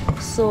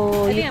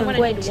 So you can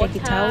go and check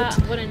it out.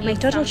 My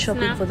total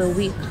shopping for the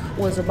week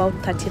was about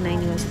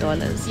 $39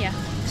 US. Yeah.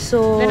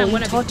 So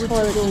in total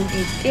in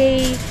a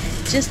day,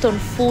 just on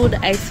food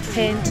I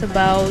spent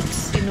about,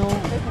 you know,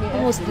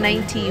 almost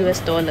 $90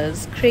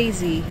 US.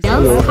 Crazy.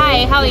 Hello.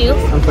 Hi, how are you?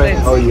 I'm fine.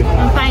 How are you?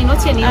 I'm fine.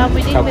 What's your name?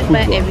 We didn't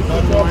buy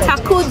everything.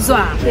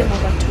 Takudzwa.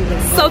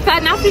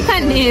 Southern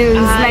African names,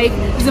 like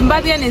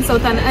Zimbabwean and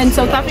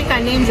South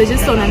African names are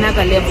just on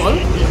another level.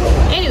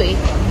 Anyway,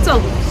 so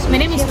my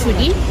name is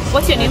Trudy.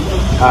 What's your name?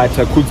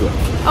 Takudzwa.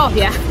 Oh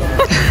yeah.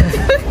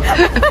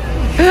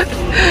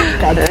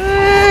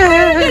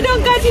 You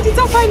don't catch it, it's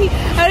so funny.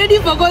 I already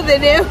forgot the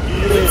name.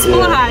 It's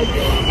so hard.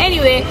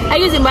 Anyway, are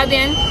you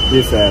Zimbabwean?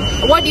 Yes, I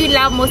am. What do you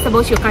love most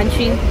about your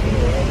country?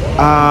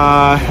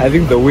 I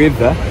think the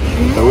weather.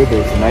 The weather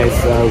is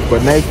nice. We've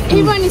got nice food.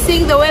 Everyone is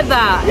saying the weather.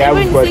 Yeah,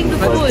 everyone is saying the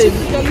food.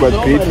 We've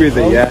got great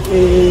weather, yeah.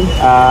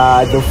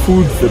 The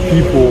food, the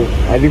people,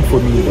 I think for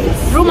me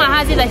that's... Rumor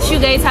has it that you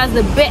guys have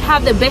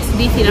the best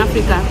beef in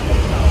Africa.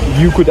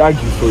 You could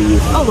argue so,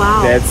 yes. Oh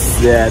wow. That's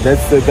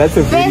a best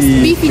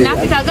very beef in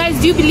Africa, guys.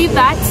 Do you believe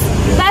that?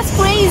 That's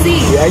crazy.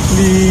 We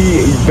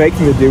actually, back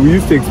in the day, we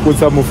used to export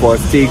some of our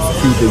steaks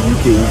to the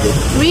UK even.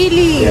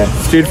 Really? Yeah,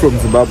 straight from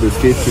Zimbabwe,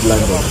 straight to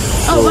London.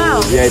 Oh wow.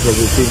 Yeah, it was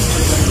a thing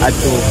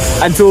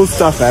until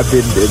stuff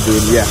happened and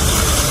then yeah.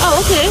 Oh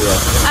okay.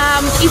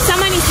 Yeah. If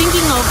someone is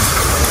thinking of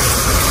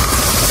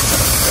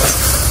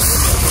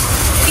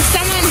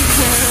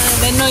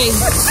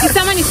if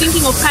someone is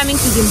thinking of coming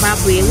to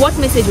Zimbabwe, what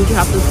message would you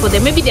have for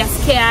them? Maybe they're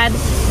scared,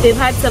 they've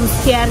had some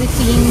scary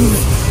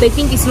things, they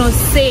think it's not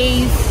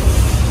safe.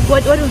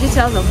 What would you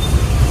tell them?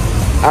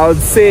 I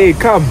would say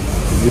come.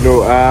 You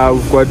know,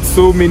 we've got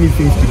so many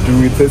things to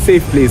do. It's a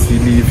safe place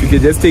really. If you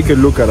can just take a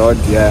look around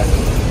here,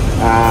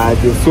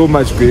 there's so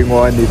much going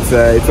on. It's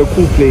a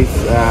cool place.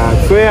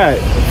 So yeah,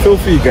 feel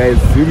free guys.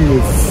 Zim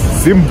is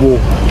Zimbo.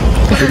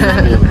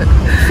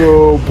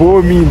 So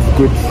Bo means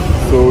good.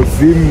 So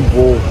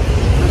Zimbo,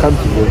 come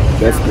to Bo.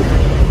 That's good.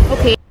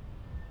 Okay.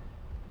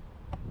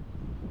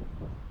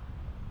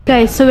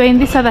 Guys, so we're in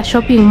this other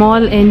shopping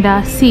mall and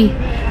see,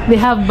 they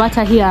have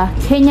butter here.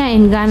 Kenya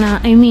and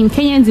Ghana, I mean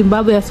Kenya and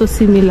Zimbabwe are so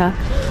similar.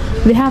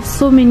 They have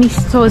so many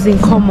stores in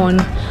common.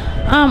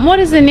 What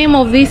is the name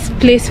of this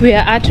place we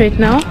are at right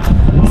now?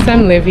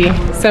 Sam Levy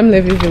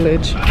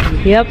Village.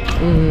 Yep.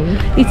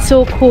 It's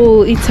so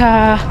cool. It's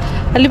a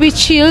little bit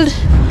chilled,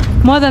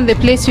 more than the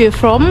place we're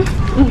from,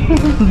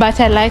 but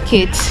I like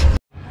it.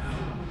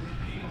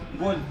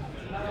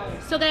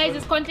 So guys,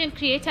 as content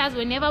creators,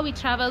 whenever we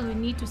travel, we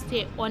need to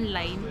stay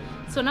online.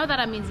 So now that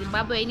I'm in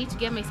Zimbabwe, I need to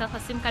get myself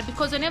a SIM card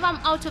because whenever I'm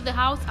out of the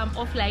house, I'm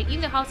offline.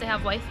 In the house, I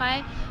have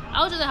Wi-Fi.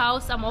 Out of the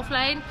house, I'm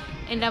offline,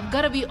 and I've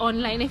got to be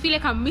online. I feel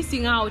like I'm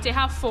missing out. I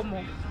have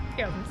FOMO.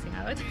 Yeah, I'm missing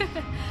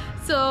out.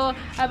 So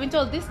I've been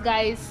told these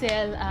guys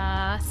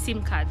sell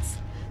SIM cards.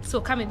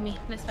 So come with me.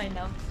 Let's find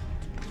out.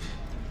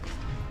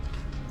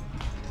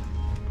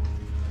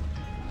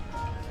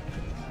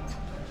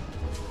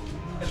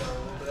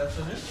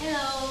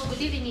 Hello,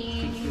 good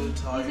evening.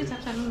 Is it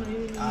afternoon or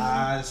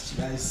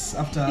evening? It's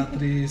after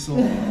 3, so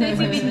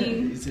it's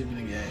evening. It's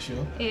evening, yeah,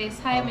 sure. Yes,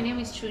 hi, my name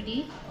is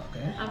Trudy.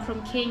 Okay. I'm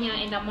from Kenya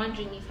and I'm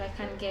wondering if I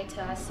can get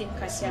a SIM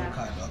card. SIM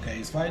card, okay,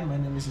 it's fine. My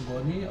name is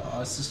Ngoni.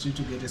 I'll assist you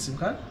to get a SIM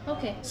card.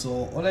 Okay.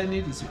 So all I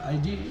need is your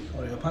ID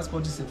or your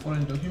passport. Is a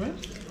foreign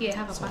document. Yeah, I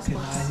have a so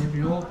passport. Can I have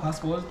your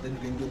passport? Then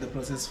we can do the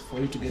process for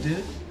you to get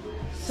it.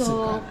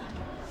 So,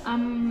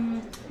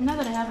 now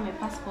that I have my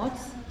passport,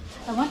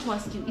 I want to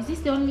ask you, is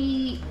this the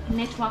only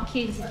network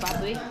here in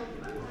Zimbabwe?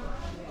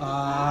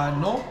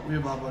 No, we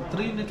have about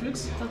 3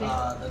 networks. Okay.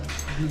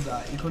 These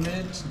are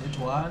Econet,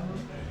 Net1,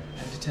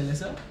 and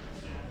Telecel.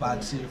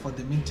 But for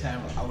the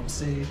meantime, I would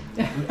say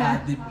we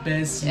are the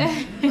best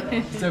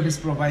service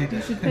provider.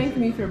 You should thank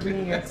me for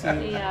bringing it to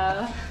you.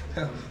 Yeah.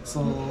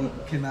 So,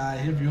 can I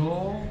have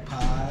your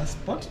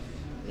passport?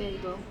 There you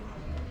go.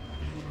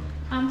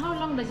 How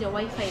long does your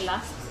Wi-Fi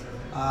last?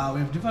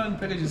 We have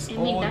different packages. You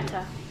need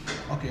data.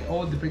 Okay,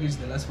 all the packages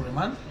they last for a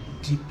month,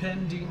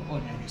 depending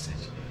on your usage.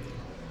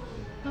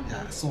 Okay.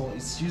 Yeah, so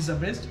it's user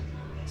based.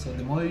 So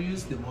the more you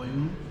use, the more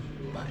you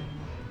buy.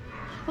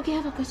 Okay, I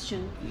have a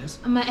question. Yes.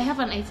 I have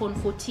an iPhone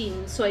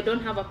 14, so I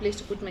don't have a place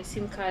to put my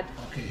SIM card.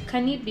 Okay.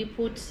 Can it be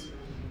put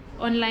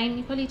online?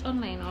 You call it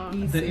online or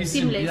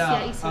seamless?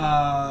 Yeah,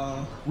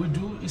 eSIM. We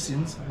do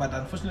eSIMs, but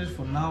unfortunately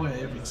for now we're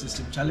having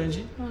system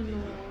challenging. Oh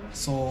no.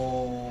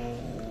 So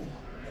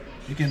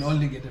you can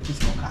only get a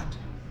physical card.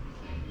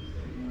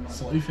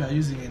 So if you are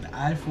using an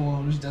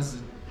iPhone which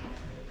doesn't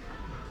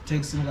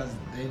take SIM cards,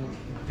 then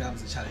it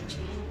becomes a challenge.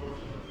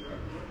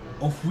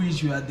 Of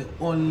which you are the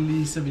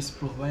only service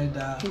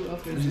provider who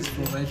is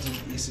providing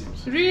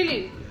eSIMs.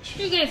 Really?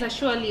 You guys are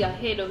surely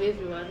ahead of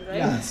everyone, right?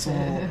 Yeah, so,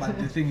 but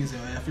the thing is, we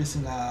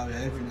are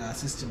having a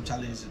system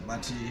challenge,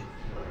 but...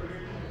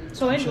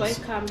 So when do I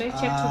come? Do I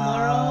check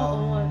tomorrow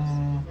or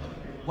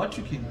what? What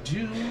you can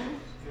do,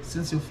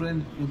 since your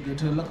friend will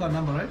get a local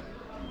number, right?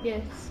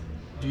 Yes.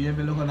 Do you have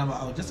a local number?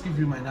 I'll just give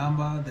you my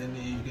number, then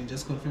you can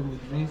just confirm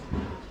with me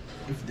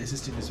if the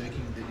system is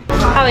working.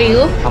 How are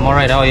you? I'm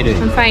alright, how are you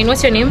doing? I'm fine.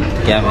 What's your name?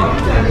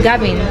 Gavin.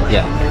 Gavin?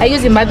 Yeah. Are you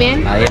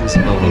Zimbabwean? I am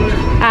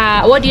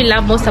Zimbabwean. What do you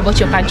love most about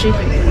your country?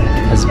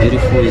 It's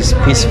beautiful, it's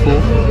peaceful,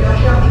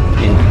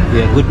 and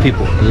we are good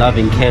people,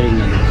 loving,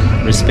 caring,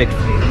 and respectful.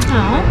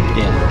 Oh.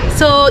 Yeah.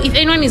 So if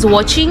anyone is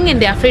watching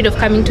and they're afraid of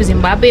coming to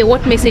Zimbabwe,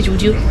 what message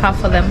would you have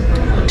for them?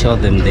 Tell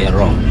them they are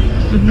wrong.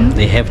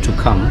 They have to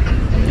come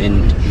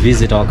and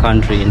visit our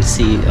country and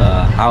see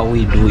how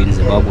we do in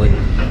Zimbabwe.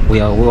 We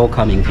are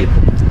welcoming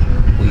people.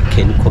 We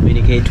can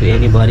communicate to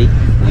anybody.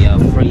 We are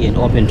free and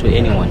open to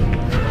anyone.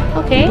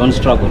 Okay. We don't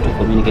struggle to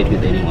communicate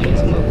with anyone in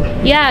Zimbabwe.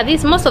 Yeah,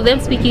 most of them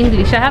speak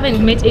English. I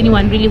haven't met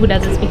anyone really who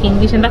doesn't speak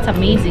English, and that's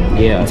amazing.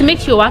 Yeah. It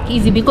makes your work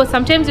easy because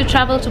sometimes you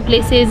travel to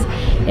places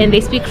and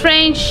they speak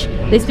French,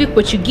 they speak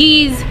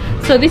Portuguese.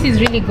 So this is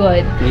really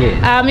good.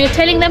 Yeah. You're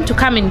telling them to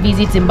come and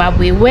visit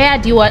Zimbabwe. Where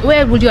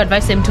would you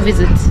advise them to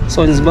visit?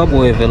 So in Zimbabwe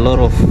we have a lot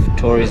of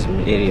tourism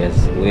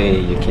areas where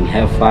you can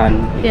have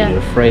fun, you can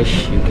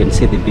refresh, you can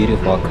see the beauty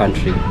of our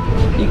country.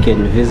 You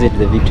can visit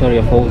the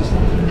Victoria Falls.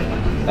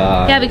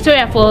 Yeah,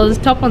 Victoria Falls,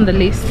 top on the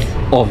list.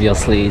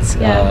 Obviously, it's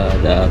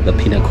the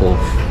pinnacle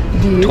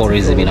of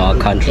tourism in our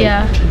country.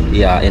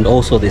 Yeah, and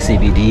also the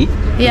CBD.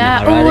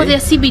 Yeah, the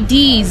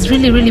CBD is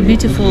really, really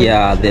beautiful.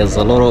 Yeah, there's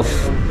a lot of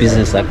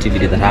business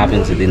activity that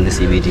happens within the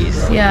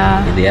CBDs.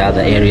 Yeah. And there are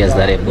the areas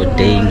that have got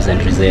dams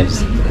and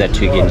reserves that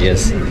you can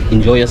just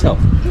enjoy yourself.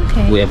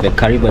 Okay. We have a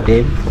Kariba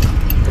Dam.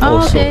 Oh,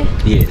 also. okay.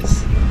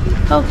 Yes.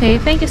 Okay,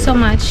 thank you so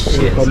much.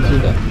 Yes.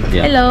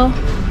 Yeah. Hello.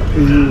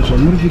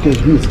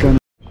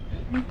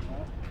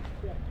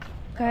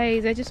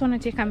 Guys, I just want to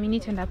take a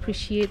minute and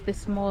appreciate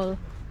this mall.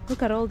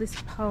 Look at all these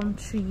palm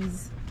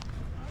trees.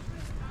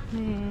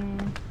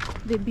 Man,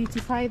 they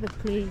beautify the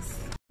place.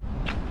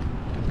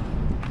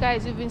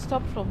 Guys, we've been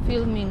stopped from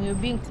filming.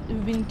 We've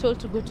been told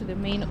to go to the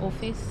main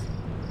office.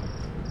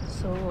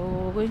 So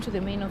we're going to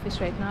the main office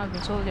right now. I've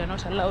been told you're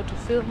not allowed to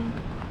film.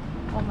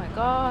 Oh my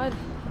god.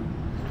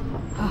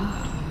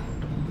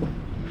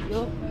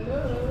 Yo.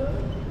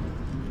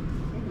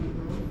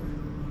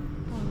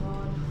 Oh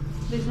god.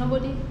 There's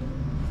nobody?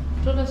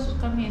 Told us to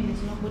come here and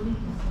there's nobody.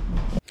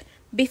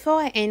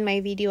 Before I end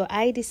my video,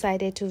 I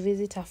decided to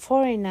visit a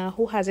foreigner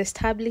who has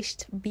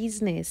established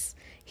business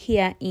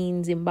here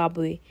in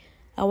Zimbabwe.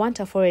 I want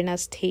a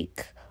foreigner's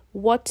take.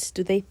 What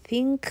do they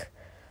think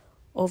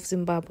of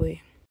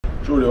Zimbabwe?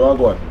 Truly,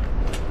 what?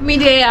 Me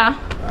there.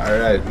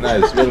 Alright,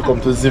 nice.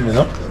 Welcome to Zim, you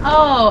know?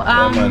 Oh,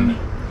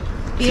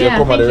 So you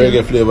come at the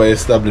reggae flavor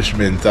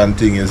establishment and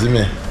thing, is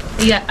me?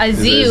 Yeah, I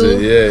see you.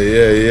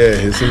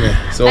 Yeah. You see me?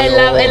 So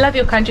I love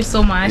your country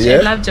so much. Yeah?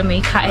 I love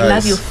Jamaica. I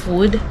love your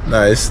food.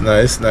 Nice.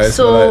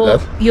 So I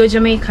like that. you're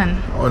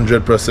Jamaican.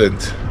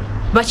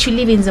 100%. But you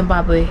live in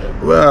Zimbabwe.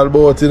 Well,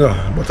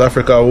 but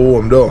Africa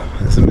home though.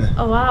 You see me?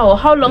 Oh wow!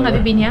 How long have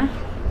you been here?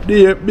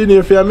 Been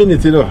here for a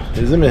minute, you know.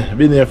 You see me?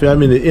 Been here for a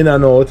minute, in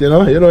and out, you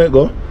know. You know it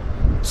go.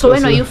 So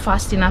when were you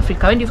first in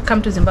Africa? When did you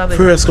come to Zimbabwe?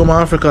 First come to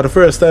Africa, the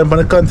first time on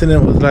the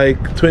continent was like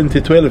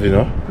 2012, you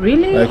know.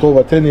 Really? Like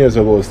over 10 years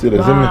ago still,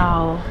 you see me?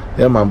 Wow.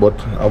 Yeah man, but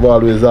I've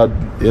always had,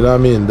 you know what I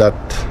mean, that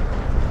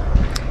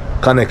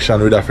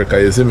connection with Africa,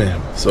 you see me?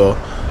 So,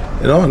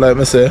 you know, like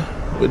I say,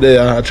 we're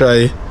there, I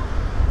try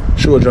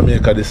show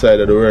Jamaica this side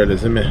of the world, you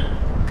see me?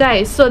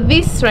 Guys, so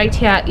this right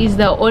here is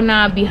the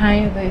owner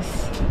behind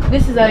this.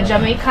 This is a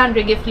Jamaican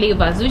reggae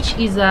flavors, which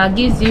is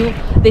gives you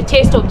the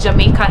taste of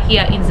Jamaica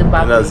here in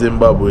Zimbabwe. In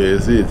Zimbabwe,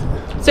 is it?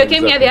 So I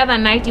came here the other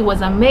night. It was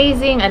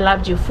amazing. I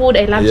loved your food.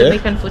 I love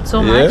Jamaican food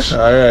so much.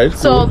 Alright.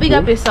 So cool, big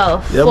up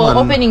yourself for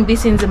opening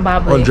this in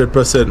Zimbabwe.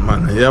 100%,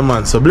 man. Yeah,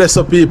 man. So bless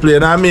up people, you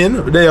know what I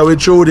mean? There with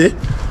Trudy.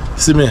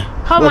 See me.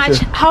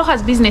 How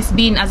has business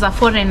been as a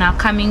foreigner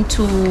coming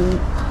to,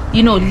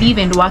 you know, live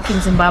and work in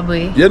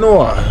Zimbabwe? You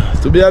know,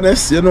 to be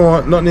honest, you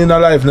know, nothing in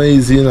life no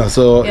easy, you know.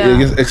 So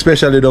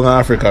especially down in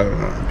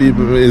Africa,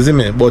 people, you see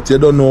me. But you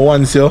don't know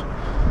once you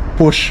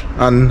push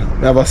and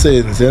never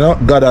sayings, you know,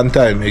 God and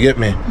time, you get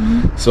me?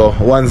 So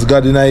once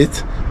God in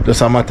it,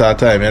 just a matter of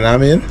time, you know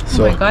what I mean?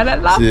 So, oh my God, I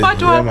love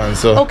that one. Man,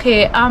 so.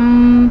 Okay,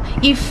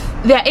 if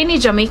there are any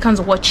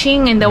Jamaicans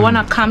watching and they want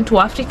to come to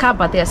Africa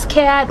but they're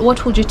scared,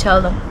 what would you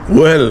tell them?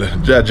 Well,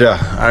 Jaja,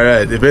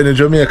 alright, if any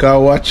Jamaica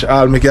watch,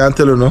 all me can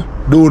tell you, no,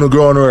 do no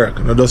groundwork,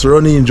 no, just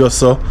run in just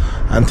so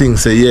and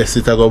things say yes,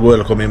 it's a go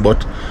welcoming,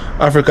 but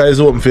Africa is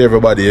open for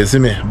everybody, you see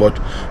me? But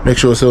make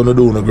sure so you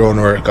do no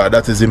groundwork,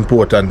 that is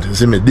important, you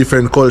see me?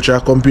 Different culture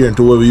compared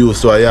to what we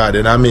used to a yard,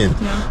 you know what I mean?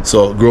 Yeah.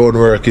 So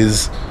groundwork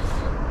is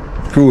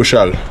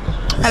crucial.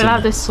 I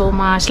love this so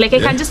much. Like I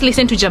can just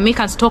listen to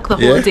Jamaicans talk the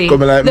whole day.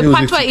 Like the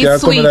music, patois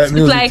is sweet.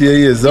 Like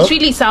it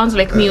really sounds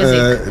like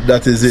music.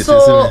 That is it.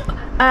 So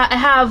I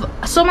have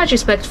so much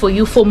respect for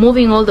you for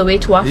moving all the way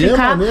to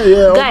Africa.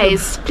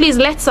 Guys, please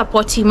let's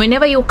support him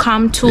whenever you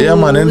come to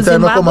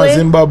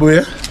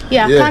Zimbabwe.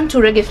 Come to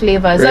Reggae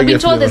Flavors. I've been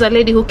told there's a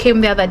lady who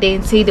came the other day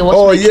and said they was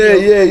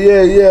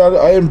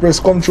I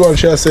impressed come through and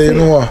she say, you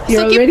know what?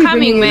 So keep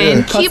coming,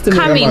 man. Keep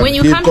coming. When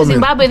you come to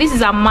Zimbabwe, this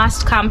is a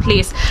must come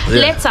place.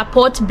 Let's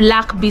support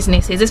black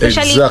businesses,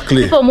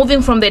 especially people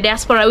moving from the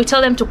diaspora. We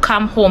tell them to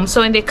come home.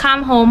 So when they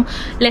come home,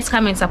 let's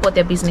come and support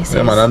their businesses.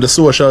 Yeah man, and the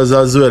socials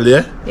as well,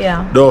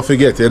 yeah. Don't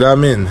forget, you know what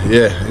I mean?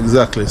 Yeah,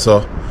 exactly.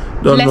 So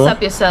bless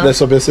up yourself.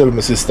 Bless up yourself,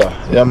 my sister.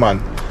 Yeah man.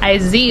 I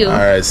see you.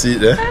 Alright, see you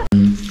there.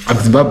 I'm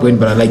Zimbabwean,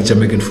 but I like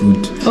Jamaican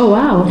food. Oh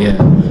wow! Yeah,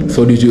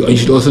 so you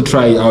should also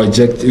try our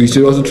you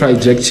should also try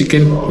jack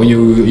chicken when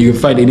you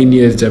can find any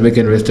nearest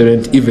Jamaican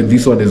restaurant. Even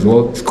this one as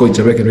well. It's called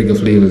Jamaican Reggae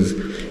Flavors.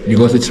 You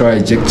can also try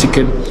jack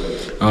chicken,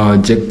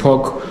 jack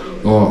pork,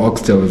 or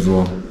oxtail as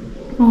well.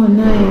 Oh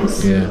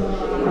nice. Yeah.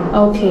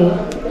 Okay.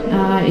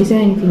 Is there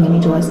anything I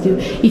need to ask you?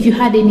 If you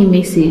had any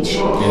message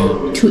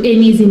to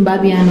any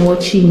Zimbabwean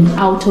watching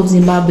out of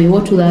Zimbabwe,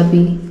 what would that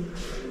be?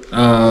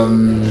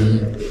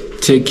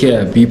 Take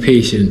care, be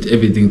patient,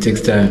 everything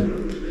takes time,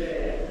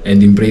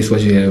 and embrace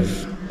what you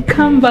have.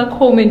 Come back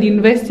home and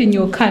invest in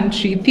your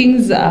country.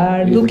 Things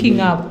are looking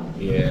up.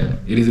 Yeah,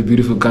 it is a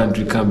beautiful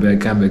country. Come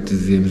back to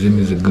Zim. Zim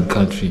is a good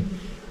country.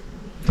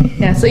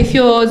 Yeah, so if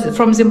you're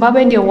from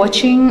Zimbabwe and you're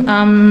watching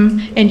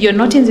and you're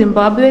not in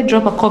Zimbabwe,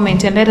 drop a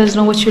comment and let us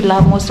know what you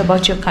love most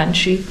about your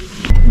country.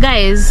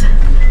 Guys,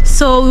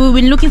 so we've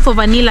been looking for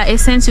vanilla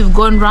essence. We've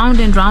gone round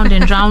and round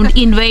and round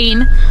in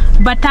vain,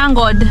 but thank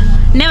God,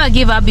 never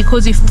give up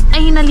because we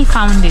finally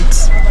found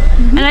it.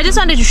 And I just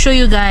wanted to show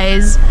you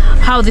guys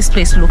how this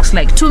place looks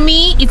like. To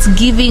me, it's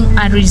giving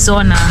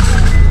Arizona.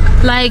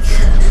 Like,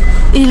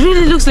 it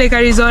really looks like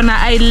Arizona.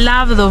 I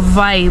love the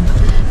vibe.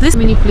 This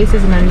many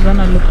places in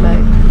Arizona look like.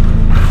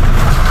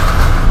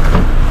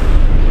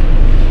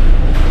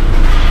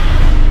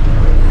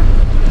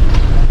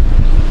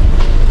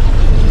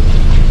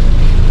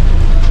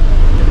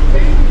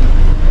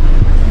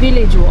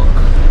 Village walk.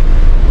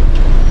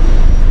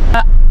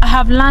 I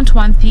have learned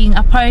one thing.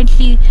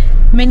 Apparently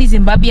many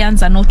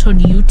Zimbabweans are not on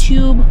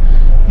YouTube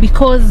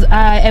because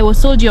I was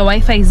told your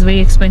Wi-Fi is very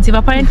expensive.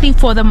 Apparently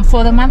for the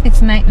month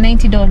it's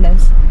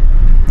 $90.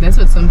 That's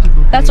what some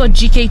people pay. That's what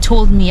GK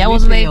told me. I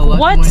was like,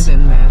 what? More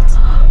than that.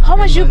 How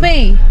much you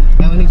pay?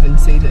 I won't even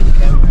say that on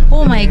camera.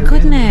 Oh my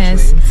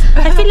goodness.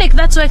 I feel like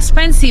that's so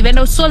expensive. And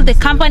I was told the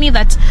company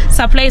that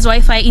supplies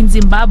Wi-Fi in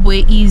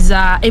Zimbabwe is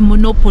a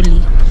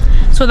monopoly.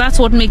 So that's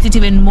what makes it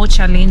even more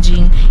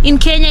challenging. In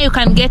Kenya, you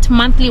can get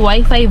monthly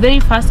Wi-Fi, very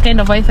fast kind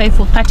of Wi-Fi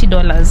for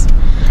 $30.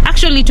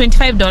 Actually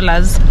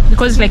 $25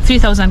 because it's like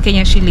 3,000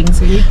 Kenya shillings.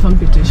 It's a great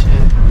competition.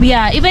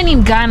 Yeah, even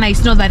in Ghana,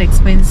 it's not that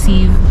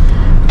expensive.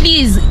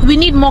 please, we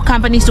need more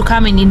companies to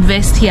come and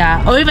invest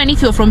here. Or even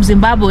if you're from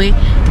Zimbabwe,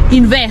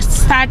 invest,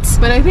 start.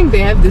 But I think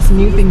they have this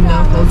new thing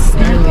now called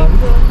Starlink,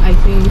 I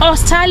think. Oh,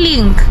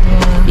 Starlink.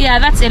 Yeah,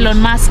 that's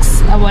Elon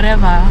Musk's or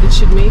whatever. It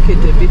should make it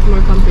a bit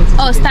more competitive.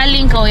 Oh,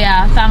 Starlink. Oh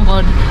yeah, thank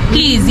God.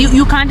 Please,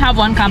 you can't have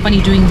one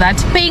company doing that.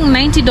 Paying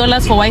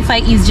 $90 for Wi-Fi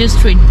is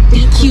just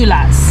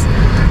ridiculous.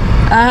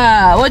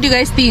 What do you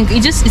guys think?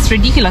 It's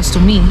ridiculous to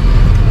me.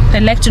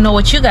 I'd like to know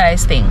what you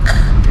guys think.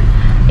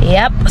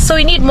 Yep. So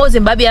we need more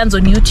Zimbabweans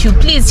on YouTube.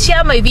 Please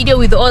share my video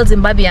with all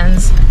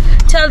Zimbabweans.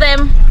 Tell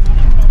them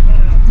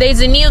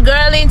there's a new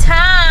girl in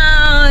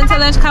town. Tell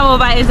them to come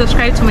over and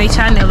subscribe to my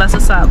channel. That's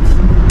what's up.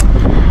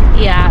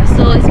 Yeah,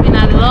 so it's been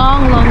a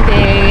long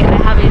day. I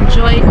have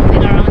enjoyed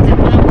moving around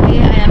Zimbabwe.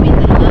 I am